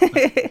it.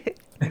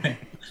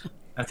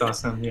 That's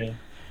awesome. Yeah.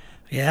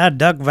 Yeah,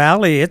 Duck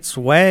Valley, it's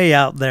way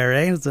out there,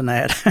 isn't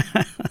it?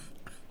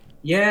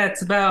 Yeah,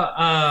 it's about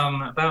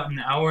an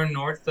hour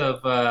north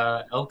of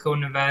Elko,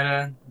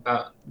 Nevada,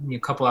 about a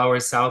couple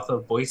hours south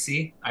of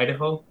Boise,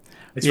 Idaho.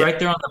 It's right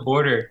there on the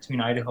border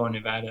between Idaho and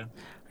Nevada.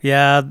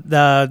 Yeah,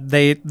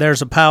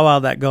 there's a powwow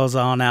that goes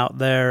on out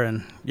there,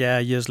 and yeah,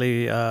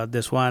 usually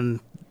this one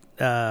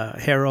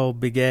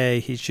Harold Begay,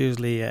 he's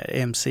usually an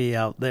MC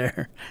out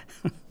there.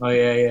 Oh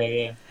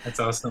yeah, that's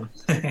awesome.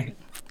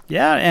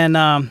 Yeah,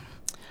 and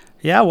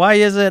why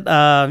is it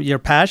your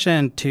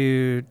passion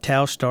to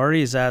tell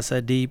stories as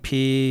a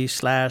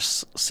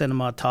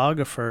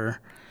DP/cinematographer?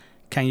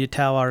 Can you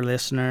tell our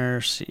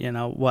listeners,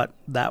 what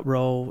that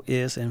role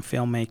is in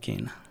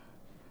filmmaking?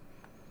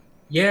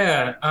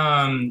 Yeah,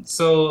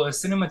 so a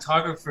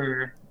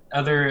cinematographer,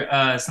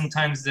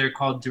 sometimes they're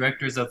called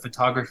directors of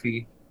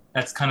photography.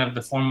 That's kind of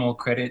the formal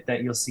credit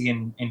that you'll see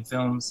in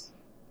films.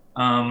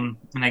 And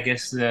I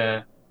guess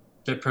the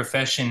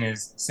profession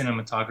is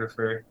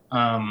cinematographer.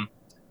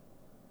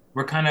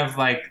 We're kind of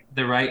like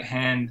the right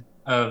hand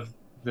of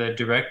the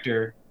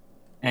director,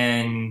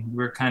 and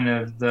we're kind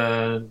of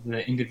the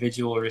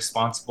individual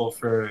responsible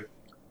for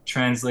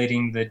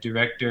translating the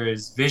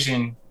director's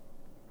vision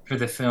for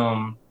the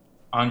film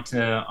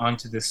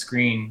onto the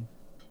screen.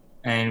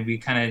 And we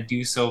kind of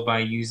do so by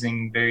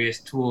using various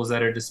tools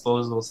at our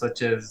disposal,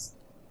 such as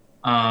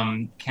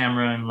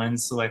camera and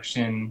lens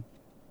selection,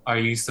 our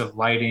use of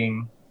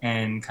lighting,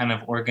 and kind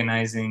of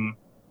organizing,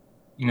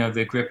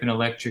 the grip and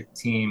electric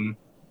team,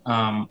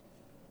 and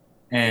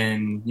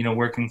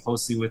working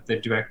closely with the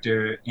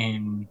director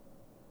in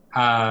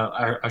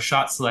our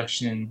shot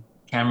selection,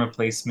 camera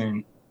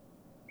placement,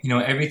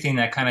 everything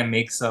that kind of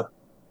makes up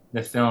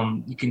the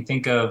film. You can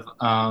think of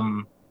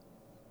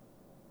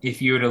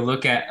if you were to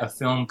look at a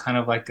film kind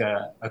of like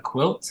a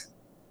quilt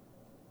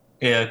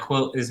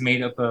is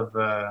made up of,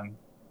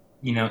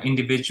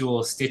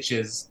 individual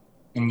stitches.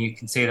 And you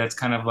can say that's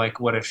kind of like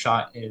what a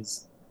shot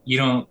is. You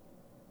don't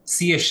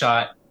see a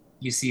shot,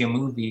 you see a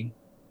movie,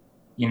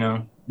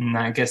 and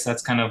I guess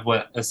that's kind of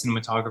what a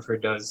cinematographer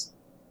does.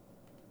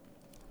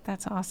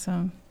 That's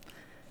awesome.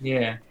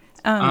 Yeah.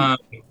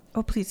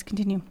 Please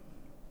continue.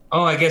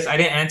 Oh, I guess I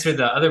didn't answer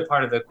the other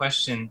part of the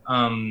question.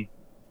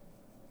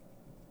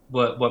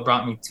 What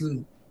brought me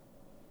to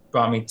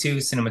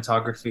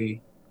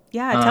cinematography?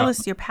 Yeah, tell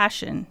us your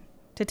passion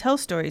to tell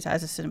stories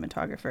as a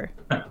cinematographer.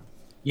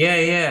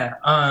 Yeah.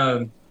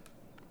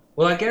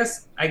 Well, I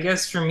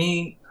guess for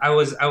me, I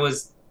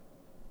was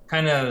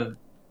kind of,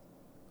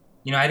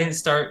 I didn't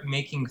start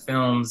making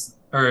films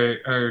or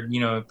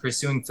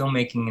pursuing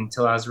filmmaking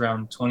until I was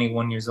around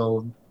 21 years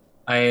old.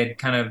 I had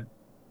kind of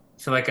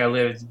feel like I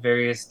lived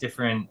various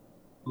different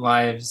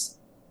lives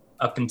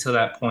up until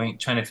that point,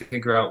 trying to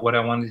figure out what I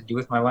wanted to do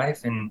with my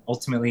life. And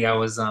ultimately I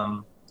was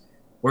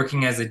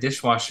working as a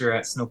dishwasher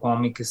at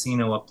Snoqualmie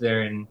Casino up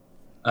there in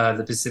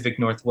the Pacific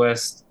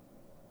Northwest.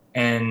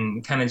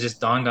 And kind of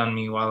just dawned on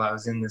me while I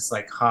was in this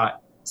like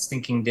hot,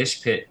 stinking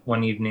dish pit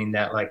one evening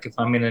that like, if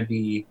I'm going to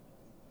be,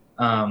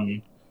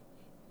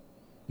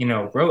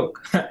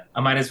 broke, I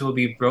might as well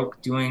be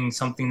broke doing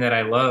something that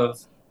I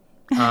love.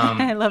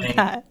 I love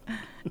that.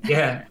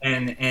 Yeah.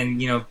 And,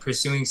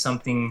 pursuing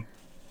something,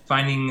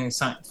 finding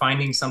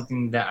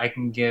something that I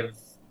can give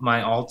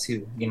my all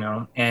to,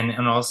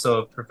 and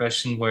also a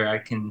profession where I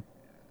can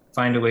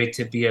find a way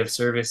to be of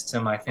service to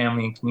my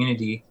family and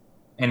community.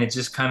 And it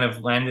just kind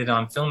of landed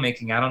on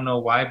filmmaking. I don't know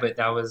why, but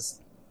that was,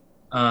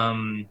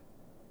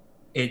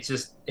 it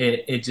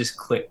just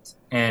clicked.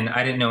 And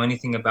I didn't know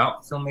anything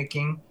about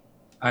filmmaking.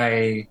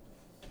 I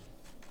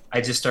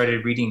just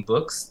started reading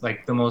books,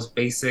 like the most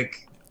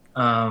basic,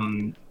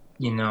 what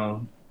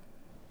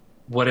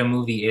a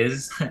movie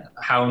is,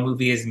 how a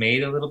movie is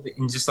made a little bit,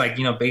 and just like,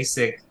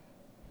 basic,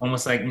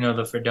 almost like,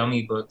 the For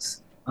Dummy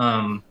books.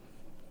 And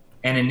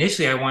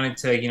initially I wanted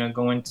to,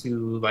 go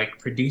into like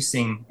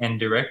producing and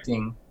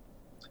directing.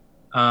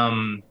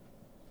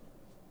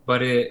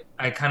 But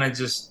I kind of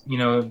just,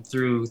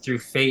 through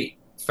fate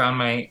found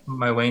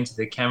my way into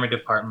the camera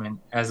department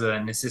as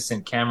an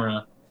assistant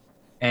camera,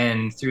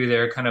 and through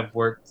there kind of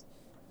worked,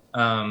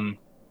 on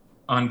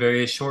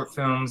various short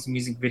films,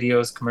 music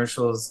videos,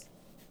 commercials,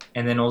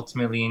 and then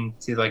ultimately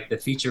into like the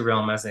feature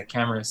realm as a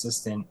camera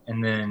assistant.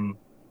 And then,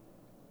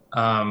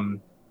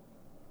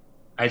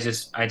 I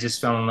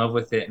just fell in love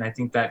with it. And I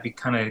think that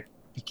kind of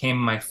became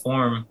my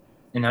form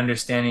in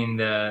understanding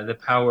the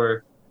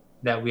power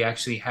that we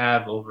actually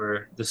have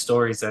over the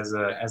stories as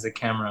a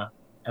camera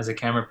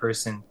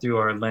person, through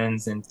our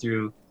lens and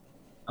through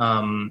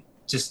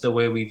just the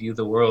way we view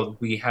the world.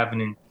 We have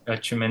a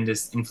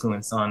tremendous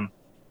influence on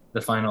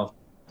the final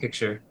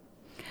picture.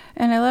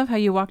 And I love how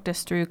you walked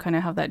us through kind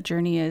of how that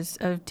journey is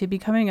to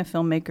becoming a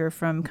filmmaker,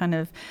 from kind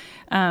of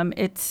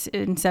its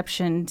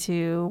inception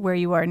to where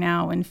you are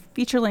now. And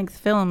feature-length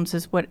films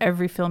is what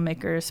every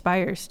filmmaker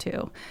aspires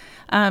to.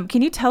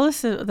 Can you tell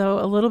us,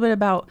 though, a little bit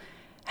about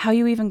how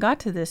you even got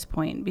to this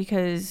point?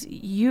 Because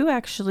you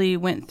actually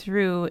went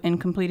through and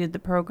completed the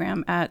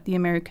program at the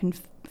American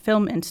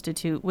Film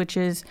Institute, which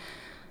is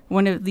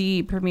one of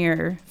the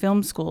premier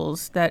film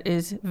schools that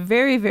is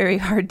very, very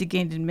hard to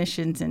gain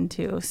admissions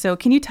into. So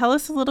can you tell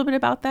us a little bit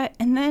about that?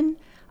 And then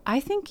I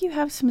think you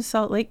have some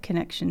Salt Lake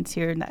connections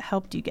here that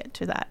helped you get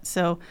to that.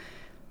 So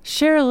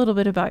share a little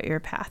bit about your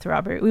path,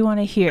 Robert. We want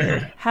to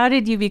hear, how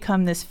did you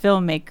become this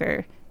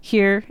filmmaker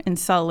here in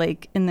Salt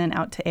Lake and then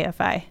out to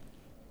AFI?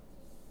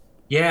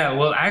 Yeah,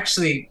 well,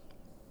 actually,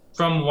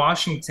 from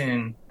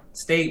Washington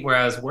State, where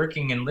I was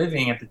working and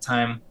living at the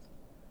time,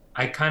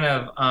 I kind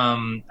of,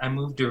 I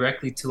moved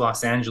directly to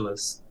Los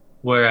Angeles,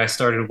 where I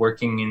started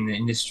working in the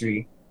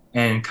industry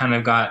and kind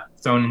of got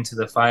thrown into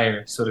the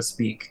fire, so to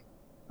speak,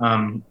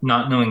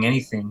 not knowing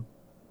anything.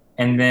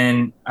 And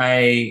then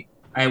I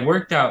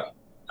worked out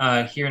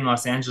here in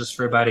Los Angeles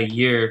for about a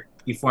year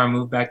before I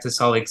moved back to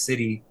Salt Lake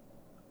City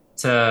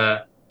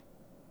to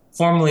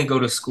formally go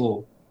to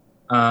school.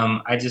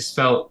 I just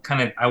felt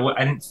kind of,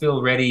 I didn't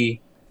feel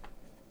ready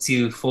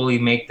to fully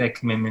make that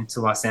commitment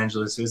to Los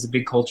Angeles. It was a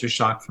big culture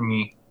shock for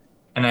me.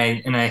 And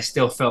I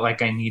still felt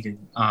like I needed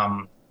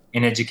an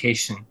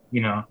education,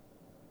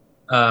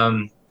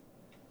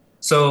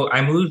 So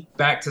I moved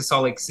back to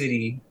Salt Lake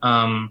City,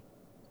 and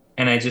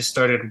I just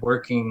started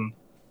working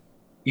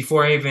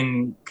before I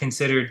even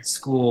considered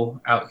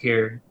school out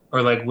here,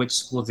 or like which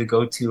school to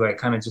go to. I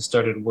kind of just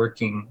started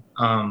working,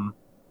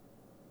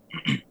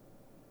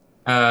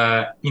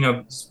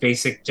 just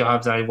basic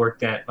jobs. I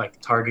worked at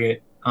like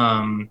Target,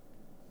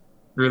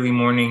 early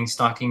morning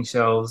stocking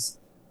shelves.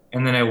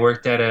 And then I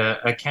worked at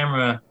a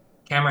camera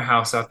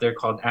house out there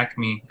called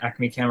Acme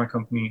Camera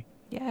Company.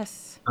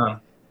 Yes.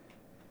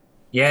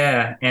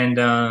 Yeah, and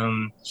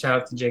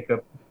shout out to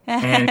Jacob.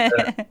 And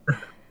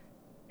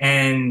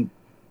and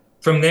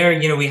from there,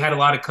 we had a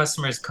lot of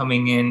customers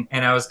coming in,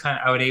 and I was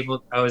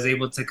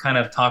able to kind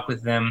of talk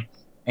with them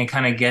and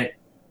kind of get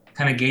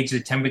kind of gauge the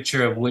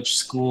temperature of which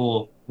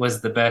school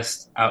was the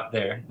best out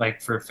there,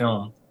 like for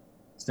film,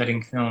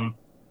 studying film.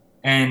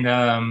 And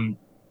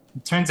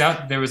it turns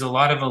out there was a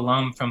lot of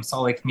alum from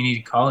Salt Lake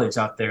Community College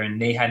out there,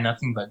 and they had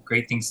nothing but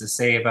great things to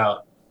say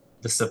about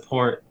the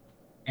support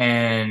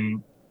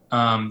and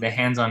the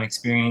hands-on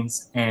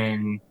experience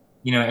and,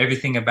 you know,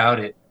 everything about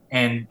it.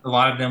 And a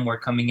lot of them were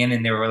coming in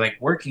and they were like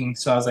working.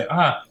 So I was like,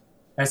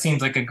 that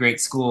seems like a great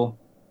school.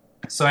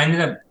 So I ended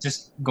up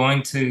just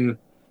going to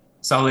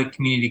Salt Lake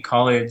Community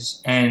College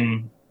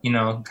and, you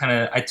know,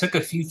 I took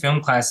a few film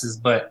classes,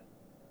 but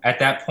at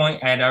that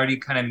point I had already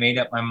kind of made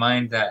up my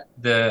mind that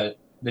the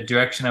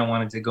direction I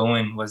wanted to go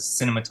in was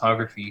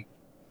cinematography.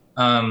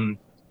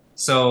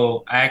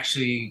 So I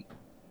actually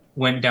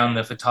went down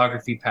the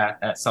photography path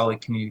at Salt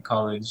Lake Community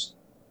College.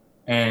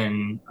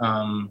 And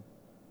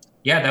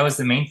that was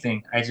the main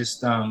thing. I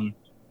just, I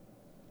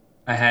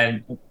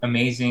had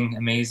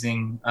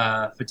amazing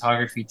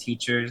photography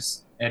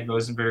teachers, Ed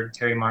Rosenberg,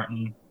 Terry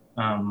Martin,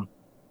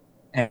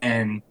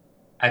 and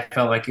I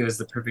felt like it was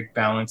the perfect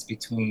balance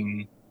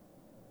between,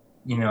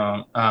 you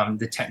know,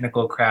 the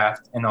technical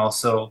craft and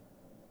also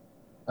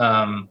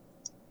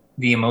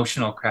the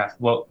emotional craft,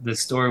 the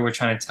story we're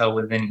trying to tell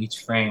within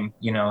each frame,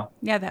 you know.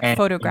 Yeah, that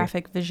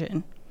photographic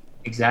vision.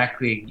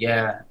 Exactly,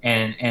 yeah,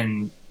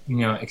 and you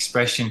know,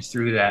 expression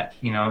through that,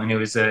 you know, and it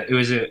was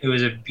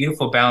a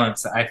beautiful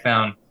balance that I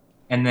found.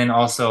 And then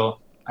also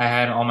I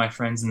had all my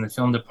friends in the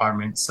film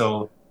department,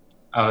 so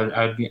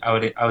I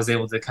was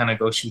able to kind of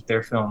go shoot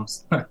their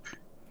films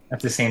at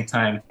the same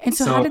time. And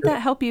so how did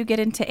that help you get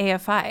into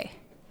AFI?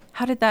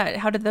 How did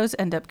those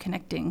end up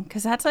connecting?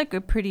 Because that's like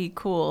a pretty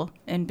cool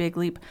and big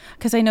leap.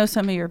 Because I know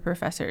some of your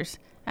professors,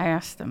 I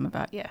asked them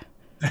about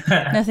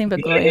nothing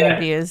but glowing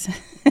reviews,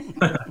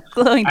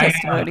 glowing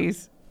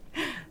testimonies.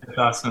 That's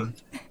awesome.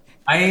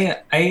 I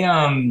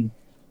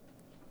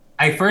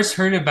first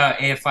heard about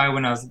AFI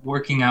when I was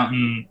working out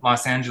in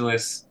Los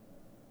Angeles.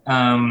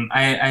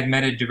 I'd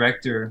met a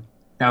director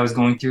that was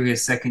going through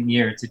his second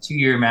year. It's a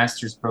 2-year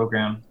master's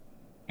program.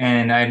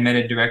 And I had met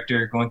a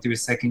director going through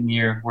his second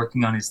year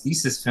working on his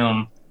thesis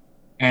film.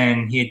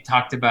 And he had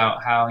talked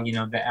about how, you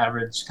know, the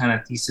average kind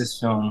of thesis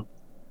film,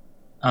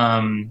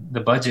 the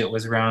budget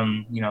was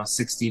around, you know,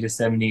 $60,000 to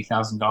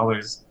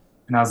 $70,000.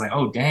 And I was like,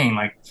 oh, dang,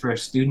 like for a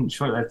student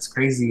short, that's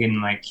crazy.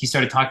 And like he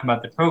started talking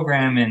about the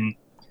program and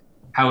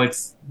how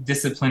it's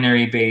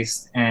disciplinary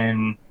based.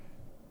 And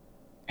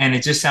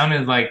it just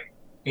sounded like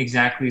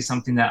exactly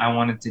something that I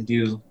wanted to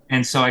do.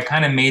 And so I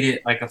kind of made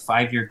it like a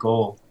 5-year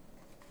goal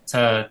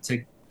to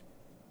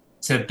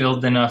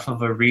build enough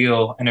of a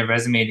reel and a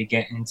resume to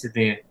get into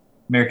the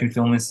American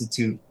Film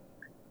Institute.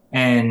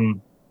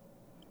 And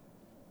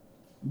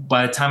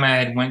by the time I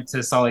had went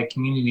to Salt Lake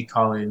Community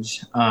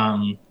College,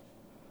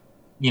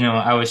 you know,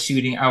 I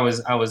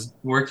was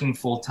working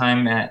full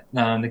time at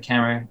the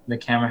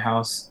camera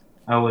house.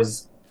 I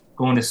was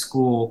going to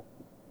school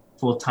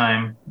full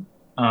time,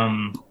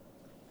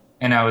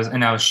 and I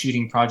was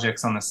shooting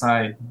projects on the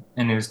side,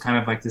 and it was kind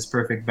of like this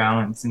perfect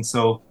balance. And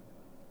so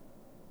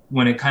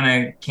when it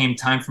kind of came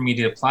time for me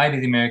to apply to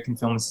the American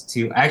Film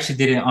Institute, I actually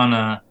did it on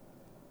a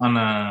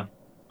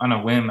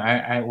whim.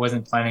 I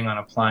wasn't planning on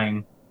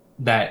applying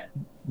the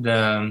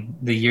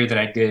year that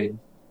I did,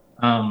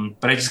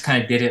 but I just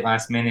kind of did it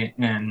last minute,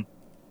 and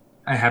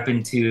I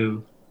happened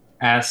to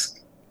ask,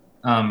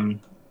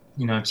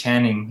 you know,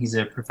 Channing. He's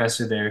a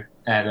professor there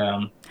at.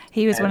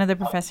 He was one of the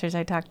professors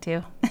I talked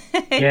to.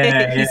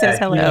 Yeah, he says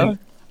hello.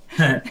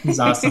 He's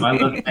awesome. I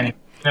love Channing.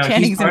 You know,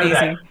 Channing's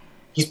amazing.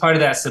 He's part of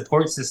that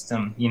support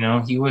system. You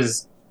know, he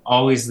was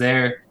always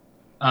there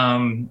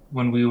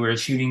when we were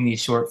shooting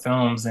these short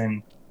films,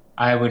 and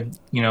I would,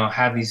 you know,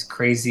 have these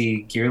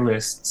crazy gear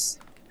lists,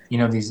 you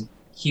know, these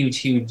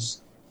huge,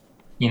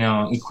 you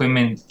know,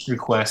 equipment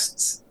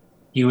requests.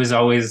 He was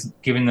always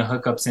giving the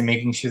hookups and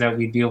making sure that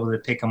we'd be able to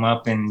pick them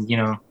up, and, you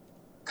know,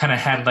 kind of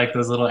had like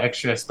those little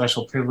extra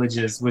special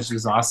privileges, which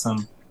was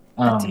awesome.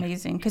 That's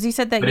amazing. Because he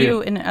said that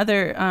you and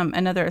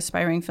another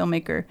aspiring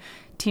filmmaker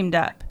teamed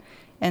up,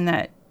 and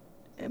that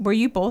were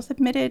you both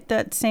admitted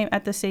at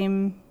the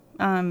same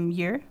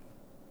year?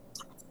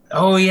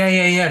 Oh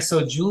yeah.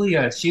 So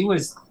Julia,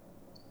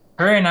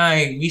 her and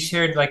I, we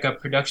shared like a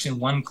production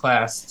 1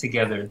 class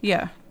together.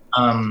 Yeah.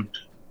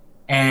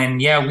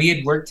 And yeah, we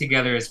had worked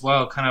together as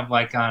well, kind of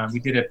like we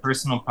did a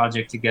personal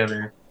project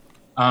together.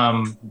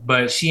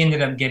 But she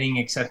ended up getting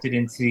accepted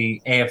into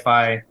the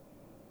AFI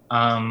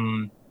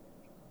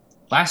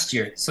last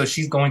year. So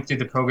she's going through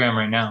the program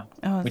right now.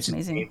 Oh, that's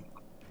amazing.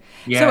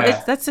 Yeah.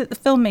 So that's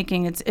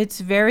filmmaking.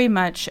 It's very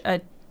much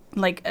a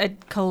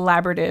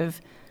collaborative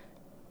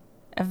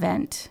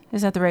event.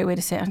 Is that the right way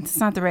to say it? It's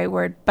not the right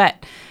word,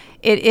 but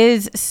it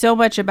is so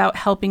much about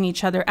helping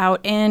each other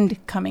out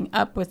and coming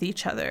up with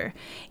each other.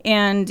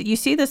 And you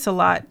see this a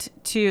lot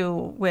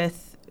too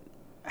with,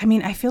 I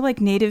mean, I feel like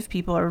Native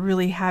people are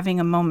really having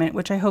a moment,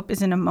 which I hope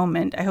isn't a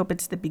moment. I hope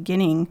it's the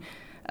beginning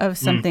of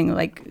something.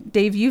 Like,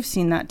 Dave, you've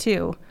seen that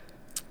too.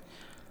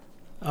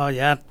 Oh,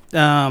 yeah.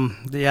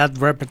 The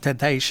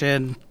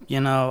representation, you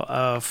know,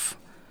 of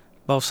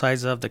both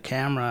sides of the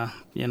camera,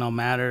 you know,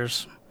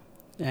 matters.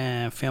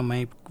 and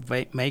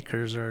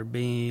filmmakers are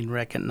being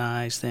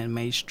recognized in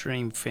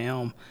mainstream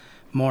film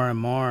more and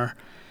more.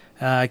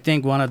 I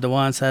think one of the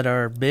ones that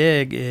are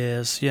big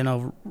is,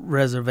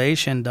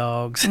 Reservation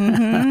Dogs.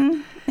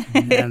 Mm-hmm.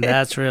 And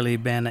that's really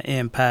been an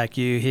impact.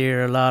 You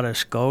hear a lot of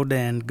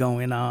scolding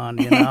going on,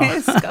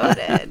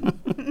 Scolding.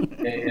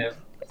 Yeah.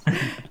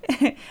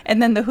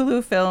 And then the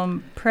Hulu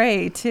film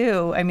Prey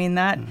too. I mean,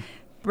 that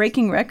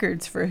breaking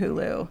records for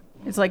Hulu.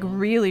 It's like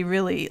really,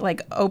 really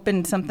like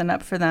opened something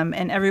up for them,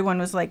 and everyone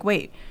was like,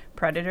 "Wait,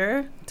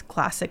 Predator? It's a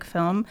classic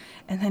film."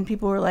 And then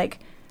people were like,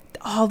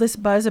 all this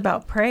buzz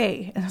about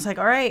Prey, and I was like,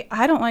 all right,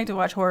 I don't like to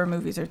watch horror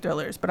movies or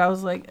thrillers, but I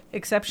was like,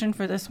 exception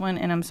for this one,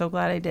 and I'm so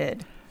glad I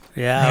did.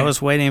 Yeah, I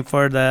was waiting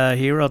for the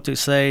hero to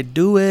say,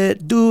 do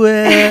it, do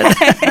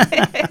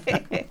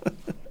it.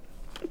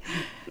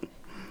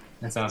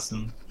 That's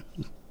awesome.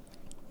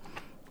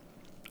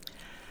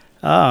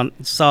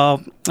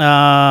 So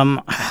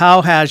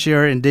how has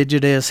your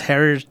indigenous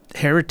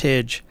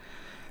heritage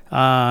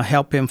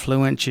helped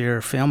influence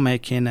your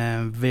filmmaking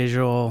and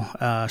visual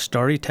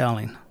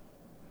storytelling?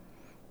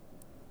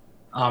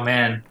 Oh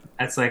man,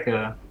 that's like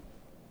I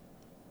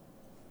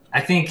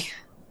think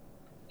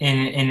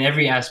in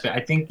every aspect,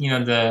 I think,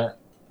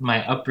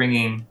 my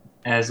upbringing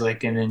as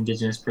like an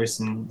indigenous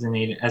person,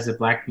 as a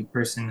Black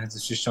person, as a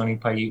Shoshone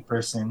Paiute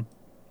person,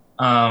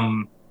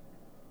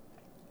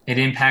 it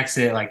impacts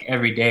it like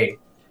every day.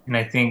 And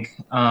I think,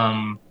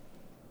 one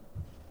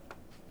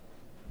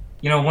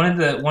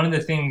of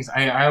the things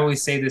I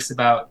always say this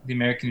about the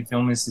American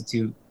Film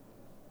Institute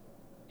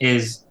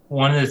is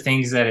one of the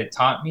things that it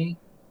taught me,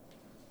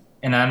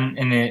 and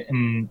it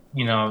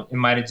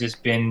might have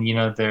just been,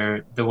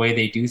 the way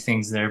they do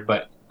things there,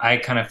 but I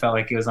kind of felt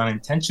like it was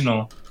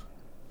unintentional,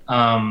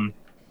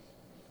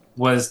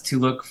 was to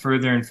look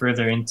further and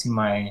further into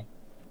my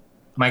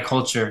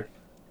culture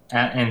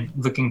and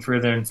looking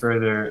further and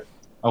further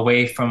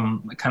away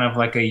from kind of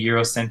like a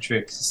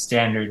Eurocentric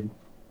standard,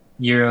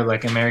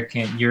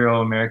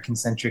 Euro-American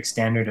centric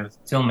standard of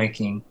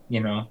filmmaking,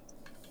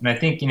 And I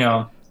think,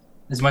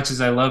 as much as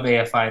I love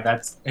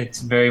AFI,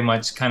 it's very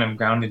much kind of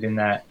grounded in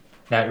that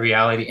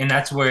reality. And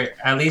that's where,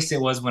 at least it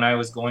was when I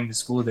was going to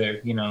school there,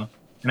 and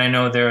I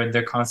know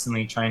they're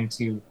constantly trying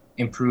to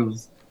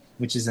improve,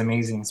 which is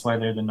amazing. That's why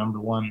they're the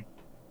 #1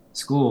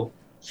 school.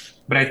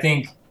 But I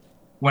think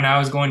when I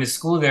was going to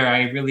school there,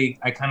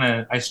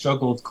 I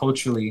struggled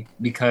culturally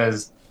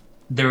because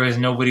there was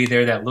nobody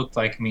there that looked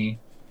like me.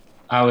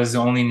 I was the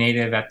only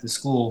native at the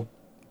school.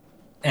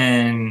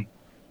 And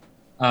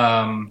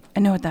I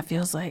know what that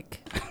feels like.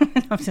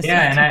 I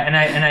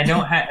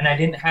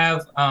didn't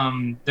have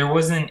there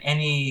wasn't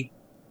any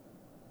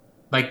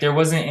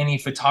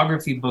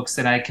photography books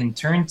that I can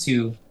turn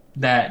to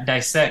that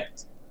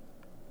dissect,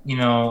 in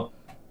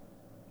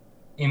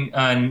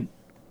an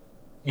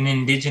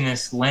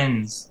indigenous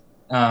lens,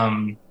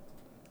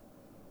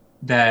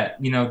 that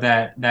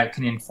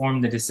can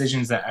inform the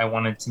decisions that I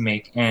wanted to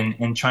make,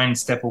 and try and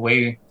step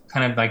away,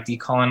 kind of like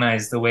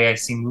decolonize the way I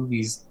see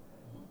movies,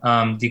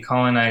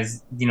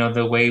 decolonize,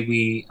 the way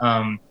we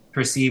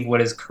perceive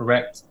what is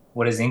correct,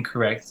 what is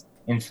incorrect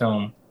in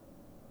film,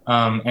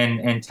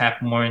 and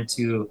tap more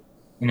into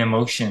an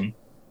emotion,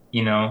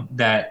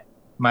 that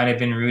might have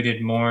been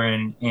rooted more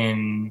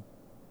in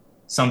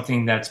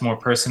something that's more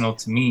personal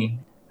to me.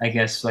 I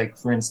guess, like,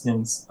 for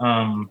instance,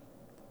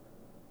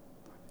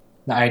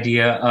 the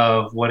idea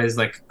of what is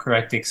like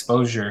correct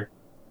exposure,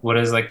 what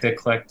is like the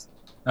correct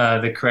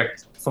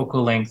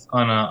focal length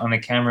on a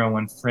camera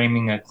when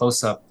framing a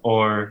close-up,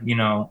 or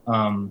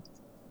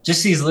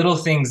just these little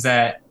things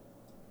that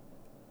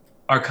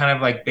are kind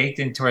of like baked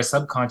into our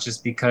subconscious,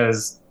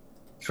 because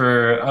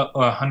for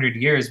 100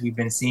 years we've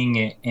been seeing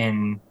it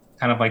in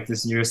kind of like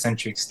this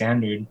Eurocentric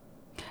standard.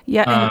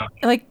 Yeah,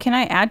 and can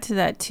I add to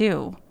that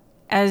too?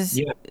 As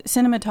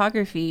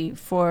cinematography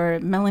for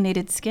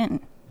melanated skin.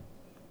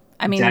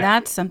 I mean, exactly.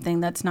 That's something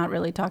that's not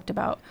really talked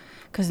about,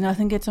 because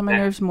nothing gets on my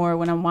nerves more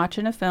when I'm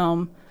watching a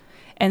film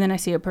and then I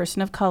see a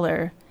person of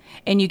color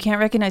and you can't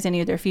recognize any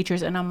of their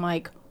features, and I'm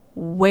like,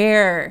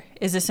 where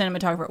is the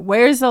cinematographer?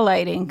 Where's the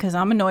lighting? Because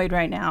I'm annoyed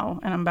right now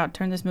and I'm about to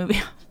turn this movie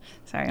off.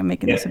 Sorry, I'm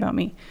making this about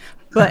me.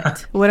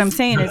 But what I'm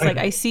saying is, like,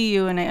 I see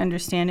you and I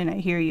understand and I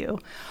hear you.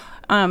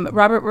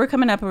 Robert, we're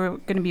coming up. We're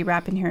going to be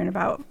wrapping here in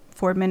about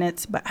 4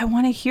 minutes, but I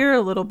want to hear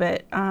a little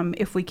bit,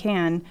 if we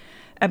can,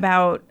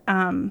 about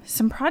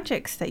some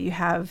projects that you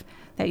have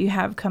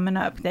coming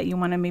up that you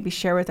want to maybe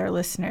share with our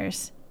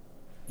listeners.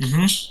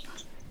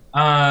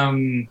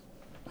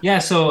 Yeah,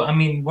 so I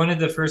mean, one of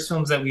the first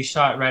films that we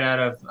shot right out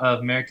of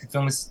American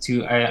Film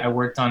Institute, I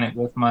worked on it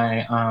with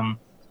my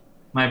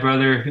my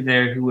brother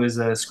there, who was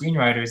a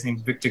screenwriter. His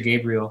name's Victor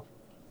Gabriel.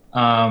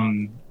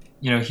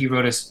 He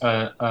wrote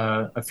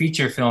a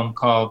feature film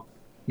called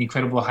The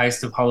Incredible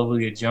Heist of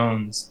Hallelujah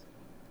Jones.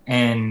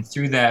 And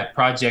through that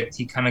project,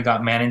 he kind of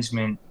got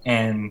management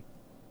and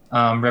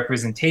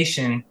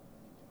representation.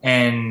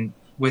 And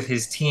with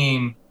his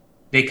team,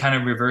 they kind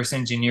of reverse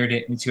engineered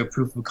it into a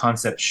proof of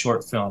concept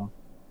short film.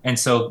 And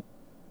so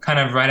kind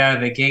of right out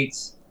of the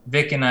gates,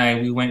 Vic and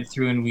I, we went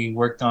through and we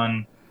worked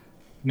on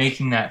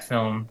making that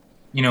film.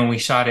 You know, we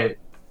shot it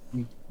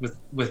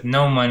with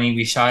no money.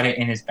 We shot it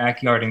in his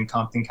backyard in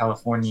Compton,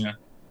 California.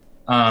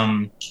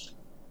 I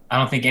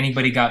don't think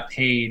anybody got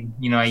paid.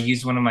 You know, I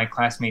used one of my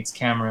classmates'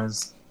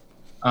 cameras.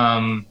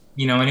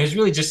 You know, and it was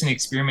really just an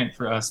experiment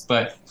for us.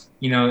 But,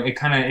 you know,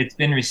 it's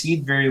been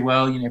received very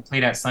well. You know, it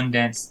played at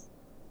Sundance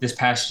this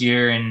past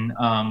year, and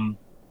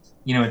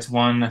you know, it's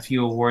won a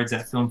few awards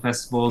at film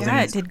festivals.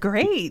 Yeah, it did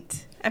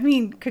great. I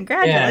mean,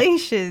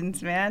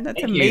 congratulations, man.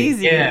 That's Thank you.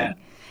 amazing. Yeah.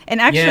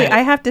 And actually, I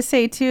have to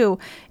say, too,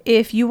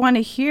 if you want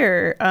to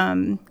hear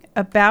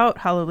about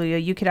Hallelujah,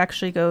 you could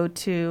actually go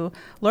to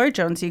Laura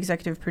Jones, the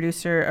executive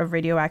producer of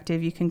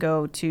Radioactive. You can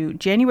go to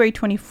January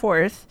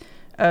 24th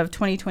of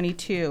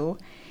 2022,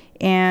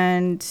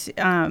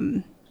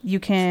 and you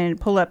can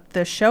pull up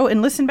the show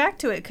and listen back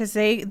to it because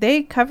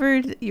they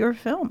covered your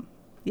film.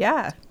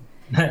 Yeah.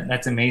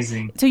 That's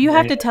amazing. So you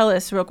have to tell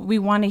us, we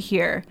want to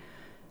hear.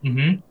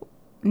 Mm-hmm.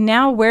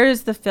 Now, where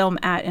is the film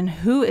at, and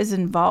who is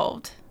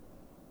involved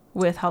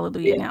with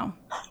Hallelujah now?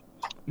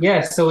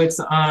 Yeah, so it's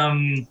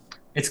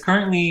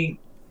currently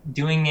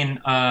doing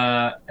an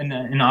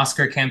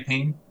Oscar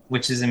campaign,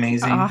 which is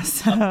amazing.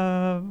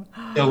 Awesome.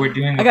 So we're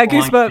doing. I got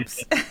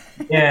goosebumps.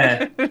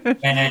 Yeah,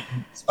 and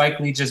Spike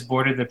Lee just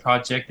boarded the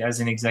project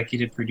as an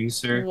executive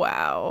producer.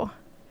 Wow.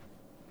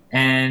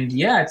 And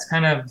yeah, it's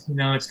kind of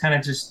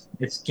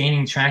it's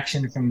gaining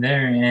traction from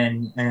there,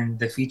 and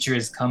the feature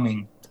is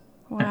coming.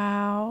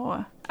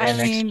 Wow.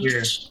 Next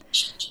year.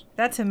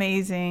 That's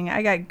amazing.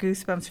 I got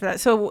goosebumps for that.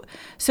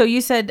 So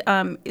you said,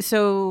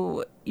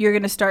 so you're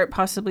going to start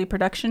possibly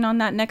production on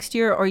that next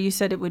year, or you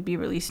said it would be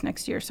released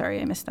next year? Sorry,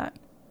 I missed that.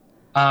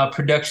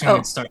 Production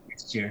would start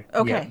next year.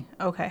 Okay.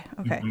 Yeah. Okay.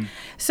 Mm-hmm.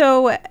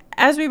 So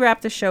as we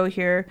wrap the show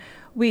here,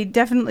 we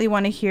definitely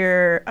want to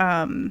hear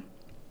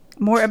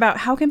more about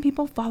how can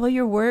people follow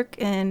your work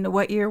and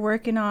what you're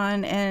working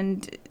on,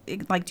 and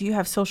like, do you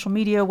have social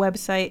media,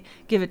 website?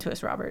 Give it to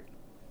us, Robert.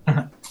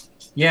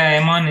 Yeah,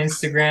 I'm on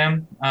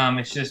Instagram.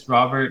 It's just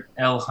Robert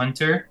L.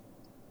 Hunter.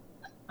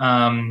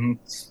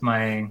 It's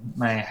my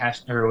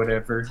hash or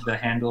whatever, the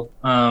handle.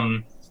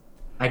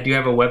 I do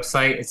have a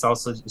website. It's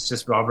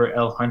just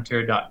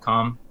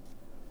robertlhunter.com.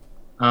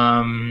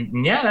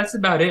 Yeah, that's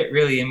about it,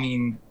 really. I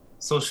mean,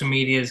 social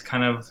media is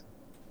kind of,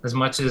 as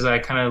much as I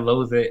kind of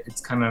loathe it,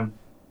 it's kind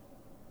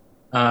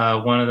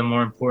of one of the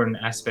more important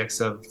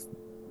aspects of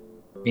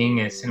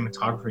being a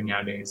cinematographer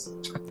nowadays.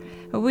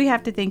 Well, we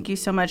have to thank you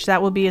so much.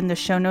 That will be in the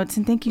show notes.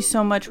 And thank you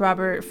so much,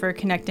 Robert, for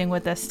connecting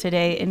with us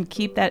today, and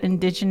keep that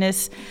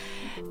Indigenous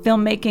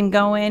filmmaking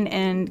going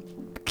and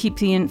keep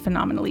being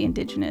phenomenally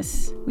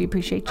Indigenous. We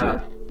appreciate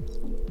you.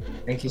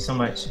 Thank you so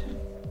much.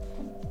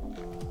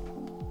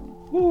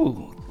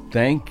 Ooh,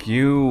 thank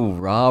you,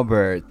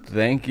 Robert.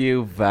 Thank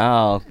you,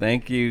 Val.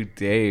 Thank you,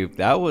 Dave.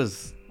 That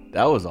was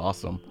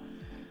awesome.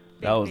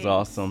 That was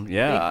awesome.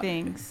 Yeah.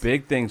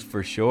 Big things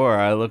for sure.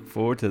 I look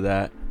forward to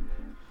that.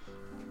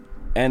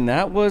 And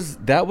that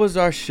was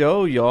our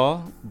show,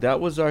 y'all. That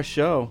was our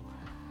show.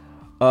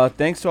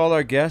 Thanks to all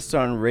our guests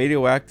on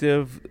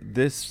Radioactive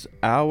this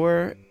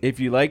hour. If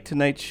you like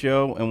tonight's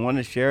show and want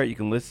to share it, you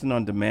can listen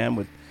on demand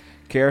with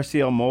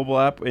KRCL mobile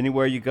app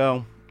anywhere you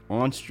go,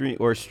 on stream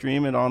or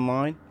stream it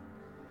online.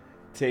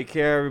 Take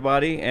care,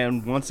 everybody.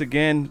 And once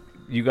again,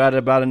 you got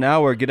about an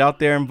hour. Get out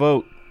there and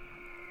vote.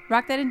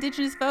 Rock that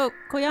Indigenous vote.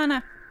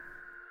 Koyana.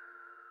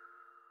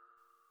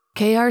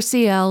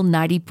 KRCL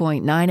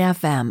 90.9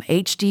 FM,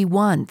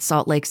 HD1,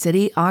 Salt Lake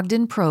City,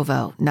 Ogden,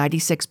 Provo,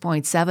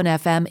 96.7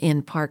 FM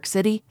in Park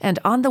City, and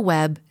on the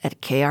web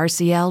at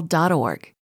krcl.org.